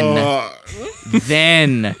then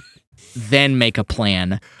make a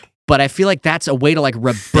plan. But I feel like that's a way to like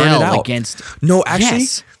rebel against. No, actually,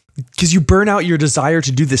 because you burn out your desire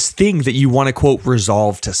to do this thing that you want to quote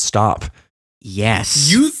resolve to stop. Yes.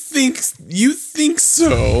 You think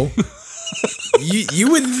so?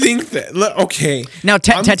 you would think that. Okay. Now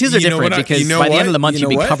tattoos are different because by the end of the month you'd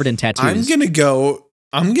be covered in tattoos.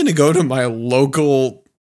 I'm gonna go to my local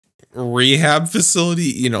rehab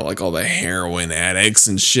facility. Like all the heroin addicts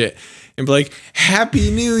and shit. And be like,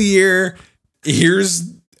 Happy New Year.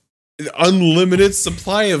 Here's unlimited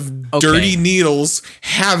supply of dirty needles.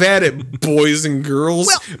 Have at it, boys and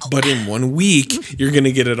girls. But in 1 week, you're going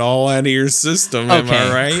to get it all out of your system. Am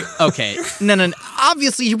I right? Okay. No.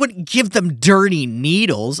 Obviously, you wouldn't give them dirty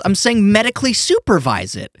needles. I'm saying medically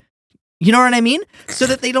supervise it. You know what I mean? So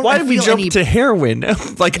that they don't. Why did we jump to heroin? Out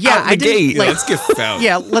the gate. Let's get found.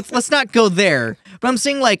 Yeah, let's not go there. But I'm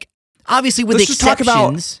saying obviously with the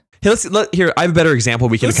exceptions. Here, I have a better example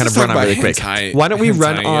we can kind of run on really quick. Why don't we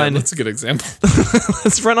run on... That's a good example.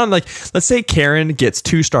 Let's run on, let's say Karen gets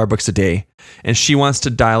 2 Starbucks a day, and she wants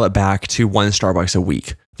to dial it back to 1 Starbucks a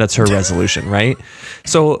week. That's her resolution, right?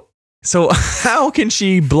 So how can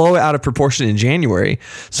she blow it out of proportion in January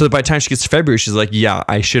so that by the time she gets to February, she's like, yeah,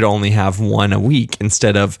 I should only have 1 a week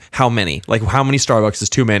instead of how many? Like, how many Starbucks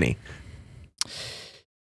is too many?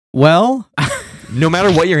 Well... No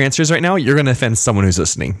matter what your answer is right now, you're going to offend someone who's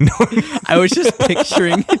listening. I was just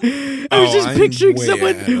picturing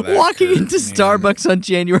someone walking into Starbucks on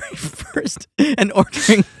January 1st and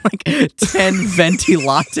ordering 10 venti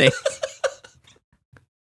latte.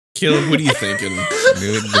 Caleb, what are you thinking?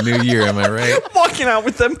 The new year, am I right? Walking out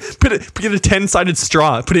with them, get a 10-sided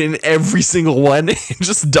straw, put it in every single one, and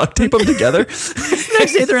just duct tape them together.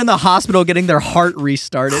 Next day, they're in the hospital getting their heart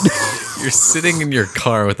restarted. You're sitting in your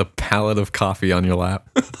car with a pallet of coffee on your lap.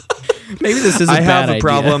 Maybe this is a bad idea. I have a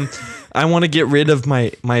problem. I want to get rid of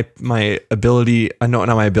my ability. No,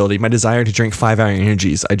 not my ability. My desire to drink 5-hour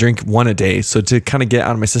energies. I drink 1 a day. So to kind of get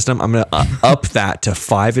out of my system, I'm gonna up that to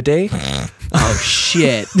 5 a day. Oh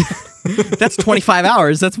shit! That's 25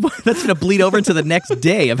 hours. That's gonna bleed over into the next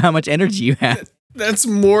day of how much energy you have. That's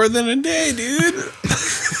more than a day, dude. You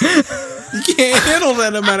can't handle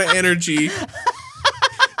that amount of energy.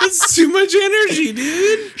 That's too much energy,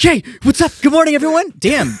 dude. Hey, what's up? Good morning, everyone.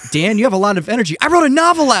 Damn, Dan, you have a lot of energy. I wrote a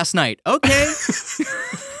novel last night. Okay.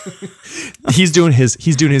 He's doing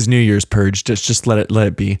his New Year's purge. Just let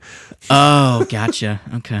it be. Oh, gotcha.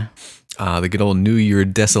 Okay. The good old New Year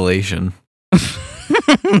desolation.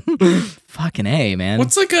 Fucking A, man.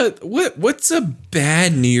 What's a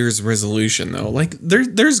bad New Year's resolution though?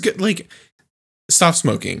 There's good stop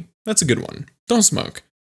smoking. That's a good one. Don't smoke.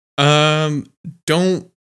 Don't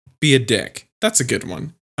be a dick. That's a good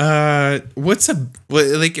one.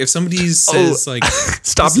 If somebody says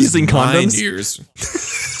stop using condoms.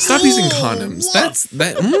 Stop using condoms. That's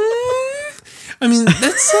that. I mean,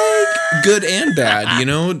 that's good and bad.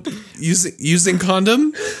 Using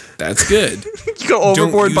condom. That's good. You go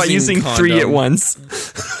overboard by using condom. 3 at once.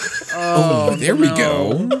 Oh, there we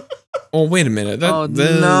go. Oh, wait a minute. No.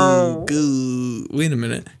 Wait a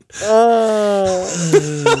minute.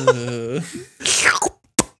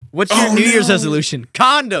 What's your New Year's resolution?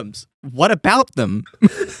 Condoms. What about them?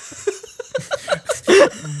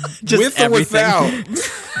 Just with or without?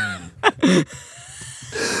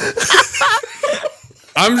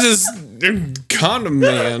 I'm just condom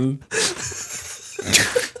man.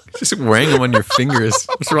 Just wearing them on your fingers.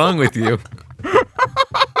 What's wrong with you?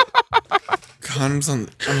 Condoms on.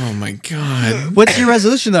 Oh my god. What's your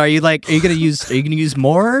resolution though? Are you gonna use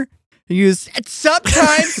more?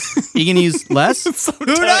 Sometimes. Are you gonna use less?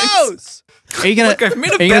 Sometimes. Who knows? Are you gonna? Look, I've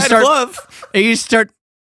made a bad glove. Are you start?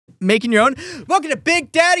 making your own? Welcome to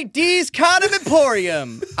Big Daddy D's Condom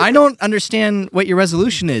Emporium. I don't understand what your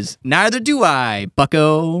resolution is. Neither do I,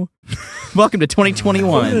 bucko. Welcome to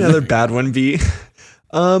 2021. Another bad one be.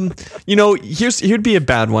 Here'd be a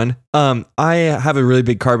bad one. I have a really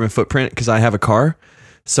big carbon footprint because I have a car.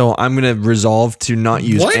 So I'm going to resolve to not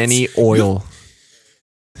use any oil.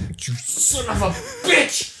 You son of a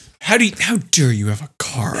bitch! How dare you have a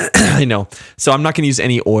car? I know. So I'm not going to use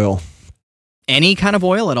any oil. Any kind of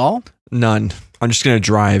oil at all? None. I'm just going to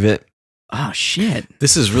drive it. Oh shit.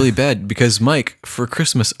 This is really bad because Mike, for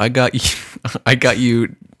Christmas I got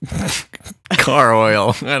you car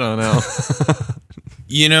oil. I don't know.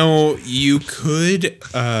 You could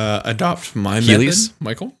adopt my Heelys? method,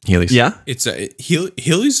 Michael. Heelys. Yeah. It's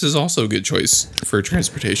Heelys is also a good choice for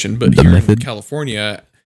transportation, but here in California,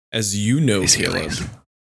 as you know, Caleb.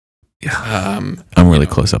 Yeah. I'm really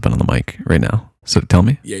close up on the mic right now. So tell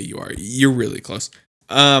me. Yeah, you are. You're really close.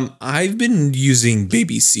 I've been using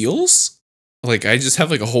baby seals. Like I just have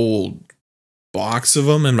like a whole box of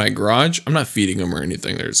them in my garage. I'm not feeding them or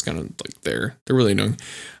anything. They're just kind of like there. They're really annoying.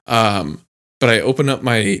 But I open up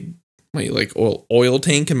my like oil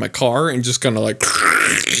tank in my car and just kind of like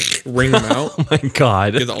wring them out. Oh my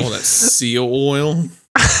God. Get all that seal oil.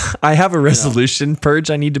 I have a resolution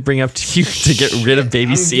purge I need to bring up to you to get rid of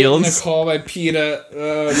baby seals. Getting a call by PETA.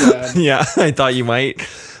 Oh, God. Yeah, I thought you might.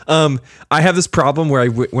 I have this problem where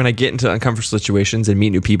when I get into uncomfortable situations and meet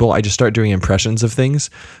new people, I just start doing impressions of things.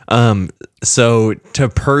 So to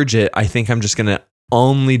purge it, I think I'm just going to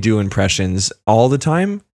only do impressions all the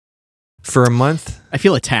time for a month. I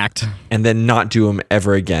feel attacked. And then not do them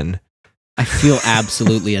ever again. I feel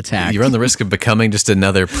absolutely attacked. You run the risk of becoming just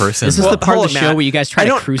another person. This is the part of the show where you guys try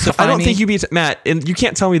to crucify me. I don't think you beat Matt, and you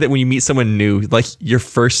can't tell me that when you meet someone new, like your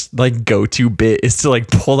first like go-to bit is to like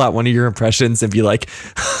pull out one of your impressions and be like,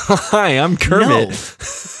 "Hi, I'm Kermit." No,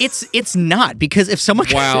 it's not, because if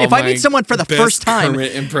I meet someone for the first time,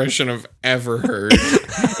 Kermit impression I've ever heard.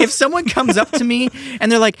 If someone comes up to me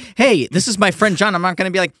and they're like, "Hey, this is my friend John," I'm not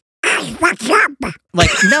going to be like, "Hey, what's up?" Like,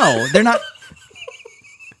 no, they're not.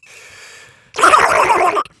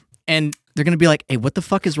 And they're gonna be like, "Hey, what the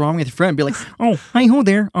fuck is wrong with your friend?" Be like, "Oh, hi ho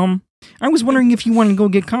there. I was wondering if you want to go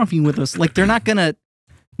get coffee with us." Like, they're not gonna.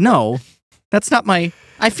 No, that's not my.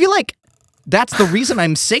 I feel like that's the reason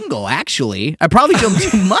I'm single. Actually, I probably do them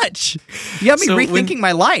too much. You got me rethinking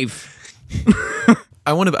my life.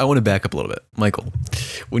 I want to back up a little bit, Michael.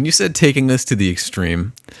 When you said taking this to the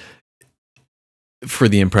extreme for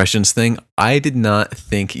the impressions thing, I did not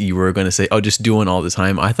think you were going to say, "Oh, just do one all the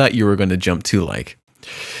time." I thought you were going to jump to like,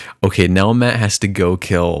 okay, now Matt has to go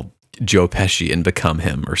kill Joe Pesci and become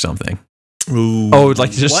him or something. Ooh. Oh,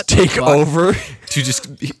 like just take over? To just,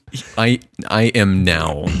 I am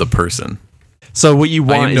now the person. So what you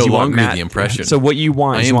want is you want Matt, the impression. So what you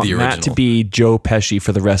want is you want Matt to be Joe Pesci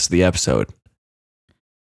for the rest of the episode.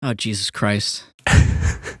 Oh, Jesus Christ.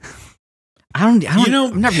 I've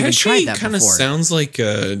never even tried that before. Kind of sounds like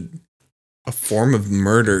a form of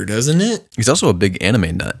murder, doesn't it? He's also a big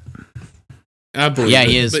anime nut. I believe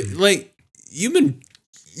he is. But like you've been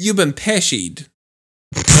Pesci'd.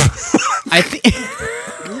 I think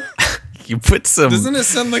you put some. Doesn't it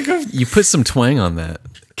sound like a? You put some twang on that.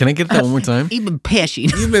 Can I get that one more time? You've been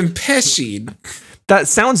Pesci'd. You've been Pesci'd. That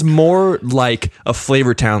sounds more like a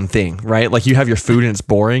Flavor Town thing, right? Like you have your food and it's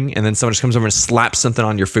boring, and then someone just comes over and slaps something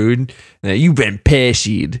on your food, and you've been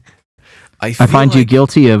Pesci'd. I find you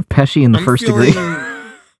guilty of Pesci in the first degree.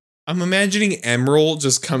 I'm imagining Emerald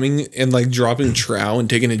just coming and like dropping trow and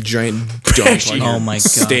taking a giant dump on your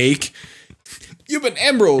steak. You've been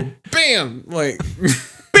Emerald. Bam! Like,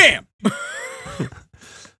 bam!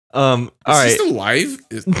 All right. Is he still alive?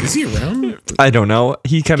 Is he around? I don't know.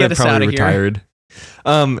 He kind of probably retired.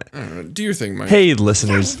 Do your thing, Mike. Hey,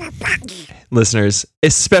 listeners,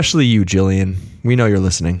 especially you, Jillian. We know you're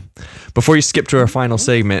listening. Before you skip to our final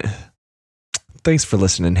segment, thanks for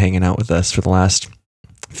listening and hanging out with us for the last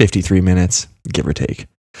 53 minutes, give or take.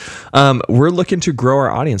 We're looking to grow our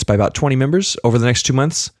audience by about 20 members over the next 2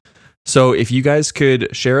 months. So if you guys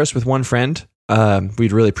could share us with one friend,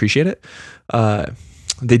 we'd really appreciate it.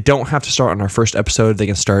 They don't have to start on our first episode. They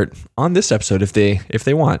can start on this episode if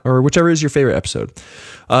they want, or whichever is your favorite episode.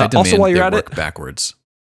 Also, while you're at it, backwards.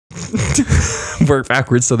 Work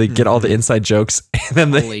backwards so they get all the inside jokes.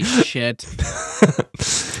 And then holy shit. And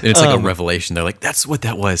it's like a revelation. They're like, that's what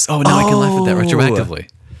that was. Oh, now I can laugh at that retroactively.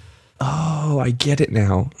 Oh, I get it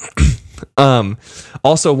now.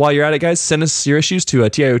 Also, while you're at it, guys, send us your issues to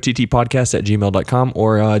TIOTTpodcast@gmail.com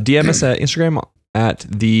or DM us at Instagram at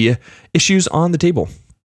the issues on the table.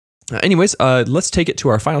 Anyways, let's take it to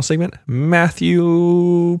our final segment.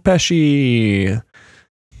 Matthew Pesci.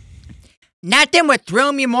 Nothing would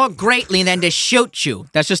thrill me more greatly than to shoot you.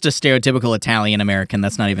 That's just a stereotypical Italian American.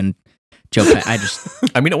 That's not even Joe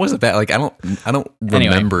Pesci. I mean, it wasn't bad. Like, I don't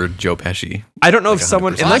remember Joe Pesci. I don't know if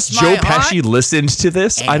someone, unless Joe Pesci listened to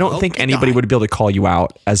this, I don't think anybody would be able to call you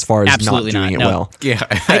out as far as not doing it well. Yeah.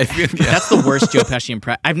 That's the worst Joe Pesci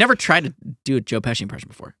impression. I've never tried to do a Joe Pesci impression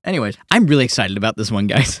before. Anyways, I'm really excited about this one,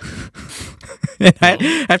 guys.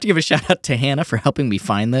 I have to give a shout out to Hannah for helping me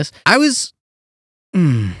find this. I was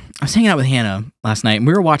hanging out with Hannah last night, and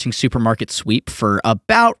we were watching Supermarket Sweep for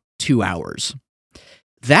about 2 hours.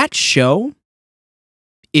 That show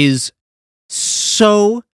is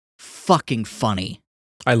so fucking funny.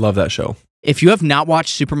 I love that show. If you have not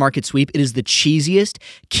watched Supermarket Sweep, it is the cheesiest,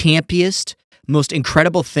 campiest, most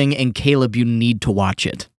incredible thing, and Caleb, you need to watch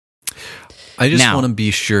it. I just want to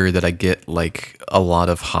be sure that I get like a lot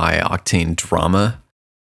of high octane drama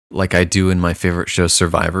like I do in my favorite show,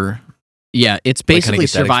 Survivor. Yeah, it's basically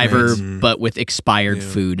Survivor, but with expired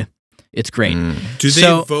food. It's great. Do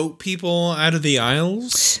they vote people out of the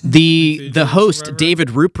aisles? The host, Survivor? David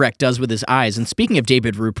Ruprecht, does with his eyes. And speaking of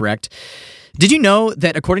David Ruprecht, did you know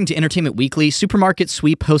that according to Entertainment Weekly, Supermarket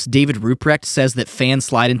Sweep host David Ruprecht says that fans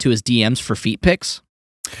slide into his DMs for feet pics?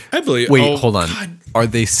 I believe. Wait, hold on. God. Are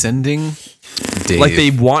they sending Dave like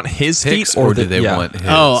they want his feet, or do they want his?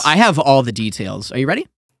 Oh, I have all the details. Are you ready?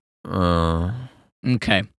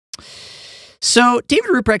 Okay. So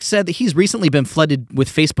David Ruprecht said that he's recently been flooded with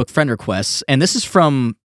Facebook friend requests, and this is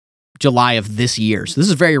from July of this year. So this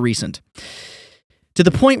is very recent. To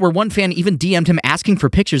the point where one fan even DM'd him asking for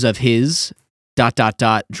pictures of his ...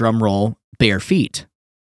 drumroll bare feet.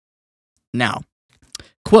 Now,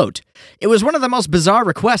 quote, "It was one of the most bizarre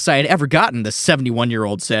requests I had ever gotten," the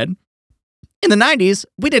 71-year-old said. "In the 90s,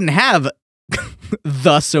 we didn't have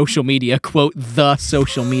the social media," quote, "the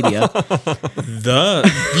social media." the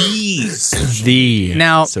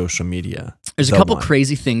now, social media. There's a couple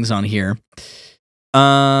crazy things on here.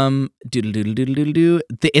 It's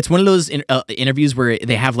one of those interviews where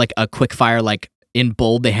they have like a quick fire, like in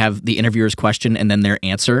bold, they have the interviewer's question and then their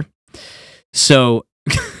answer. So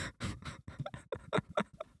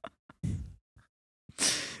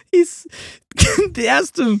they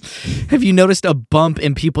asked him, "Have you noticed a bump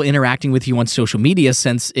in people interacting with you on social media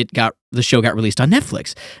since the show got released on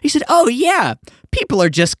Netflix?" He said, "Oh yeah, people are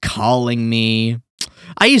just calling me.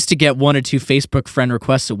 I used to get 1 or 2 Facebook friend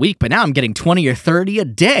requests a week, but now I'm getting 20 or 30 a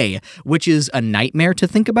day, which is a nightmare to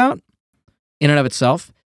think about in and of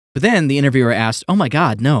itself." But then the interviewer asked, "Oh my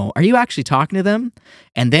God, no, are you actually talking to them?"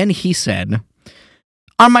 And then he said,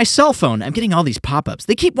 "On my cell phone, I'm getting all these pop-ups.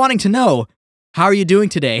 They keep wanting to know, how are you doing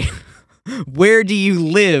today? Where do you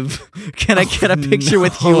live? Can I get a picture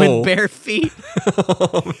with you in bare feet?"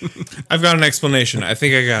 I've got an explanation. I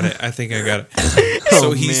think I got it.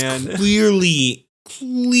 So he's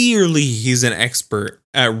clearly he's an expert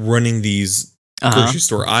at running these grocery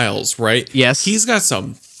store aisles, right? Yes. He's got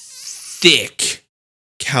some thick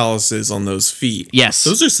calluses on those feet. Yes.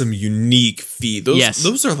 Those are some unique feet.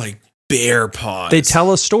 Those are like bear paws. They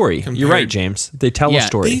tell a story. You're right, James. They tell a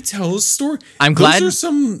story. They tell a story. I'm glad. Those are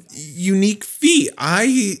some unique feet.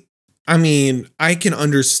 I mean, I can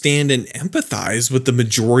understand and empathize with the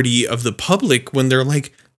majority of the public when they're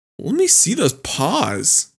like, "Let me see those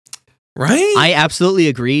paws." Right? I absolutely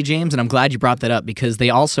agree, James, and I'm glad you brought that up because they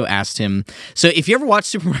also asked him. So if you ever watch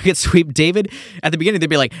Supermarket Sweep, David, at the beginning, they'd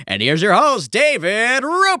be like, "And here's your host, David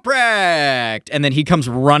Ruprecht." And then he comes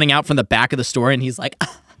running out from the back of the store and he's like,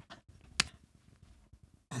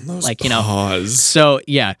 those like, paws. So,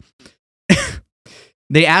 yeah.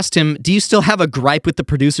 They asked him, "Do you still have a gripe with the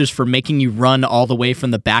producers for making you run all the way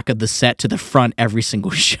from the back of the set to the front every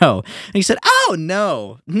single show?" And he said, "Oh,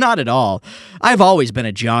 no, not at all. I've always been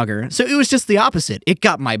a jogger, so it was just the opposite. It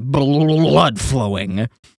got my blood flowing,"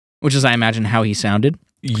 which is, I imagine, how he sounded.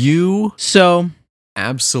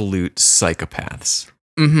 Absolute psychopaths.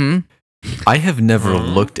 Mm-hmm. I have never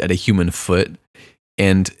looked at a human foot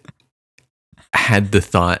and had the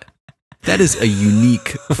thought, that is a unique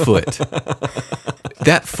foot.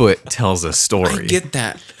 That foot tells a story. I get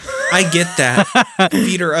that.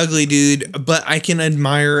 Feet are ugly, dude, but I can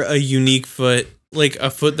admire a unique foot, like a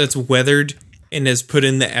foot that's weathered and has put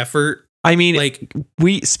in the effort. I mean, like,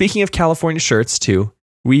 speaking of California shirts too,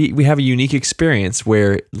 we have a unique experience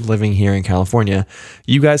where living here in California,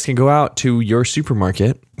 you guys can go out to your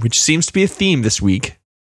supermarket, which seems to be a theme this week.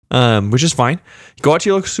 Which is fine. Go out to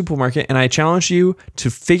your local supermarket, and I challenge you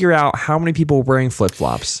to figure out how many people are wearing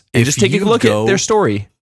flip-flops. And just take a look at their story.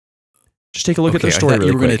 Just take a look at their story. I thought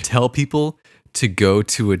you were going to tell people to go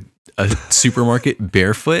to a supermarket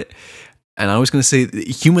barefoot, and I was going to say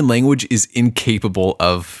human language is incapable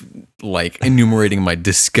of like enumerating my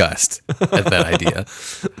disgust at that idea.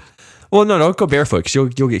 Well, no, don't go barefoot because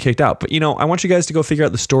you'll get kicked out. But, I want you guys to go figure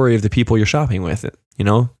out the story of the people you're shopping with.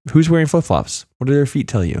 Who's wearing flip-flops? What do their feet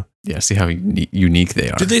tell you? Yeah, see how unique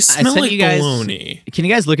they are. Do they smell like bologna? Can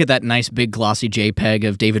you guys look at that nice big glossy JPEG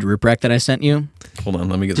of David Ruprecht that I sent you? Hold on,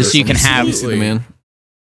 let me get just this. So you can have the man.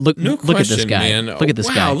 Look at this guy. Man. Look at this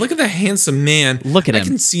guy. Wow, look at the handsome man. Look at him. I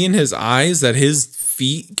can see in his eyes that his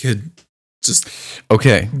feet could just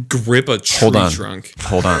grip a tree trunk.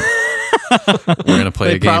 Hold on. We're gonna play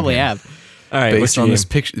a game. They probably here. have. All right. Based on this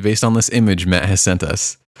picture, based on this image Matt has sent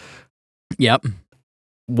us. Yep.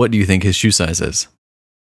 What do you think his shoe size is?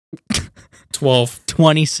 12.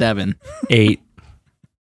 27. 8.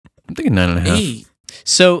 I'm thinking 9.5. 8.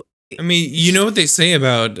 So, I mean, you know what they say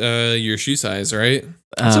about your shoe size, right?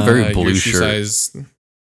 It's a very blue your shirt.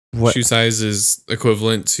 Shoe size is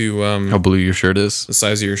equivalent to how blue your shirt is. The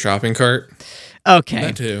size of your shopping cart. Okay.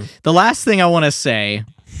 That too. The last thing I want to say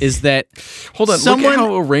is that hold on, look at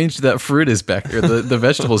how arranged that fruit is back there. The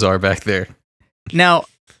vegetables are back there. Now,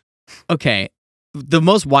 okay, the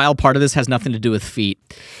most wild part of this has nothing to do with feet.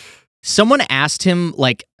 Someone asked him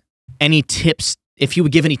like any tips, if he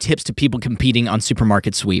would give any tips to people competing on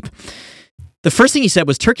Supermarket Sweep. The first thing he said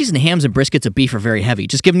was turkeys and hams and briskets of beef are very heavy.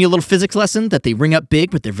 Just giving you a little physics lesson that they ring up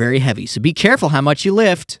big, but they're very heavy. So be careful how much you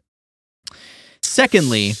lift.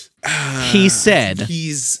 Secondly, he said,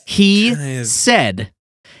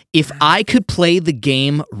 if I could play the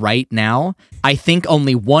game right now, I think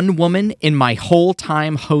only one woman in my whole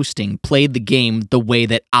time hosting played the game the way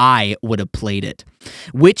that I would have played it,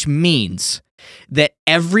 which means that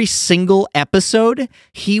every single episode,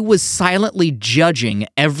 he was silently judging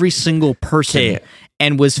every single person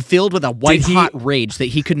and was filled with a white-hot rage that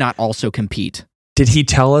he could not also compete. Did he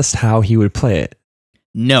tell us how he would play it?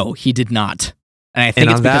 No, he did not. And I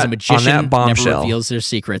think it's because a magician never reveals their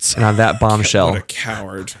secrets. And on that bombshell, what a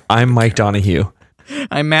coward. I'm Mike Donahue.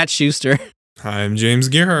 I'm Matt Schuster. I'm James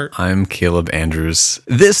Gearhart. I'm Caleb Andrews.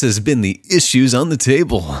 This has been the Issues on the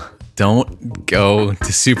Table. Don't go to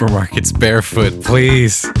supermarkets barefoot,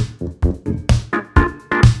 please.